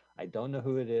 Absolutely. I don't know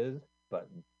who it is, but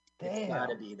it's got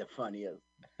to be the funniest.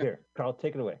 Here, Carl,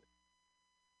 take it away.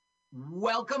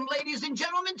 Welcome, ladies and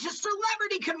gentlemen, to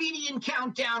Celebrity Comedian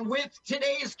Countdown with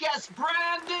today's guest,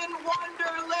 Brandon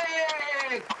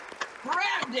Wunderlich.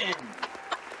 Brandon.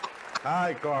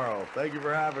 Hi, Carl. Thank you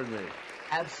for having me.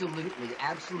 Absolutely,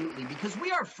 absolutely, because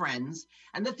we are friends.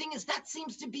 And the thing is, that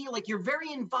seems to be like you're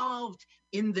very involved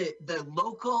in the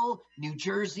local New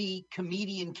Jersey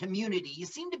comedian community. You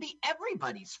seem to be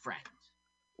everybody's friend.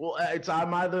 Well,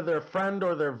 I'm either their friend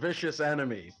or their vicious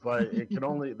enemy, but it can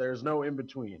only, there's no in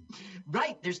between.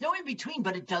 Right. There's no in between,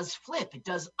 but it does flip. It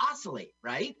does oscillate,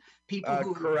 right? People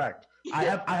who. Correct.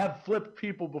 Yeah. I have flipped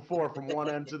people before from one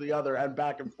end to the other and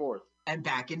back and forth. And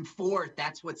back and forth.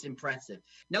 That's what's impressive.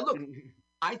 Now, look,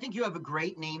 I think you have a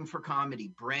great name for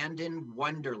comedy, Brandon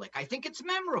Wunderlich. I think it's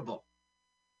memorable.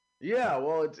 Yeah,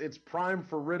 well, it's prime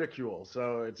for ridicule,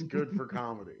 so it's good for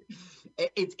comedy.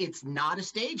 It's not a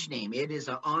stage name. It is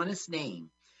an honest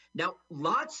name. Now,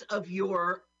 lots of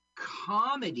your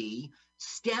comedy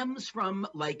stems from,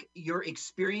 like, your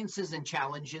experiences and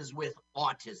challenges with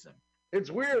autism. It's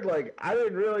weird. Like, I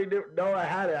didn't really know I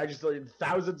had it. I just, like,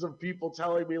 thousands of people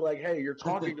telling me, like, hey, you're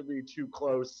talking to me too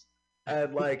close.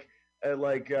 And, like,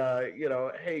 you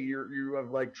know, hey, you have,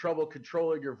 like, trouble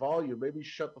controlling your volume. Maybe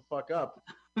shut the fuck up.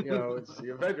 You know,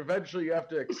 eventually you have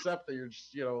to accept that you're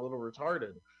just, you know, a little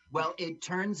retarded. Well, it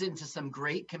turns into some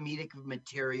great comedic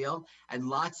material, and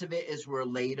lots of it is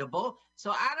relatable.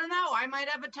 So I don't know. I might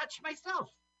have a touch myself.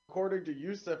 According to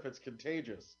Yusef, it's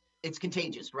contagious. It's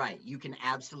contagious, right? You can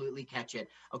absolutely catch it,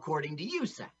 according to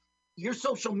Yusef. Your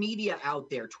social media out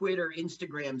there, Twitter,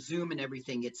 Instagram, Zoom, and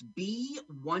everything, it's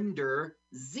BWunderZ.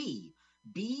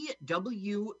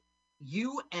 BWUNDERZ.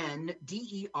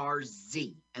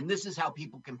 And this is how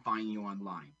people can find you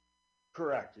online.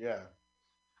 Correct, yeah.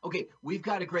 Okay, we've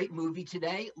got a great movie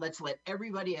today. Let's let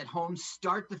everybody at home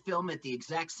start the film at the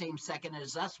exact same second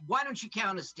as us. Why don't you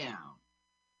count us down?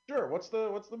 Sure. What's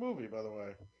the movie, by the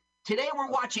way? Today we're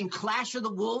watching Clash of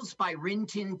the Wolves by Rin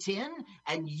Tin Tin,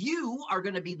 and you are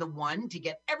going to be the one to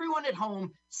get everyone at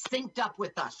home synced up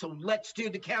with us. So let's do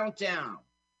the countdown.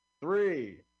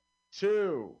 3,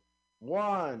 2,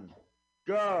 1,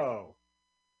 go.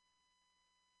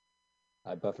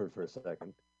 I buffered for a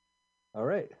second. All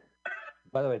right.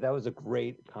 By the way, that was a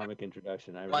great comic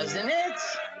introduction. Wasn't it?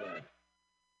 Yeah.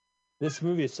 This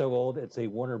movie is so old, it's a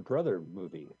Warner Brother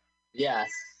movie. Yes.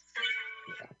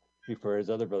 Yeah. Before his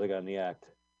other brother got in the act.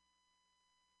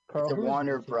 Carl, It's a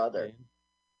Warner Brother.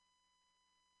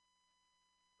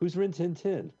 Who's Rin Tin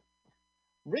Tin?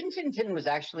 Rin Tin Tin was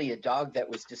actually a dog that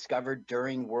was discovered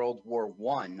during World War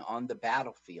I on the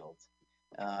battlefield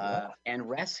and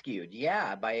rescued,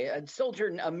 by a soldier,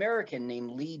 an American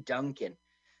named Lee Duncan.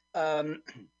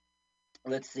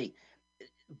 Let's see.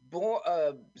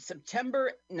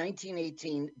 September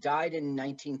 1918, died in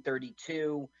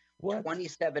 1932. What?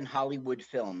 27 Hollywood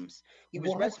films. He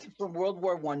was rescued from World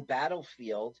War I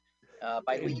battlefield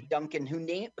by Lee Duncan, who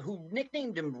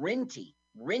nicknamed him Rinty.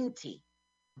 Rinty.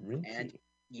 And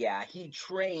he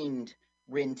trained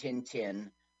Rin Tin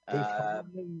Tin. They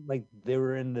found them, like they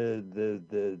were in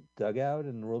the dugout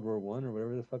in World War I or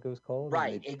whatever the fuck it was called.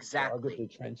 Right, exactly. The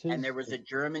trenches. And there was a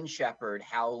German Shepherd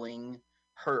howling,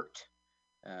 hurt.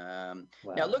 Now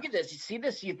look at this. You see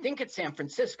this? You'd think it's San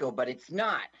Francisco, but it's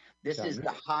not. This is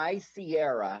the High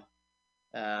Sierra.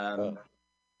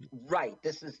 Right.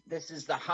 This is the High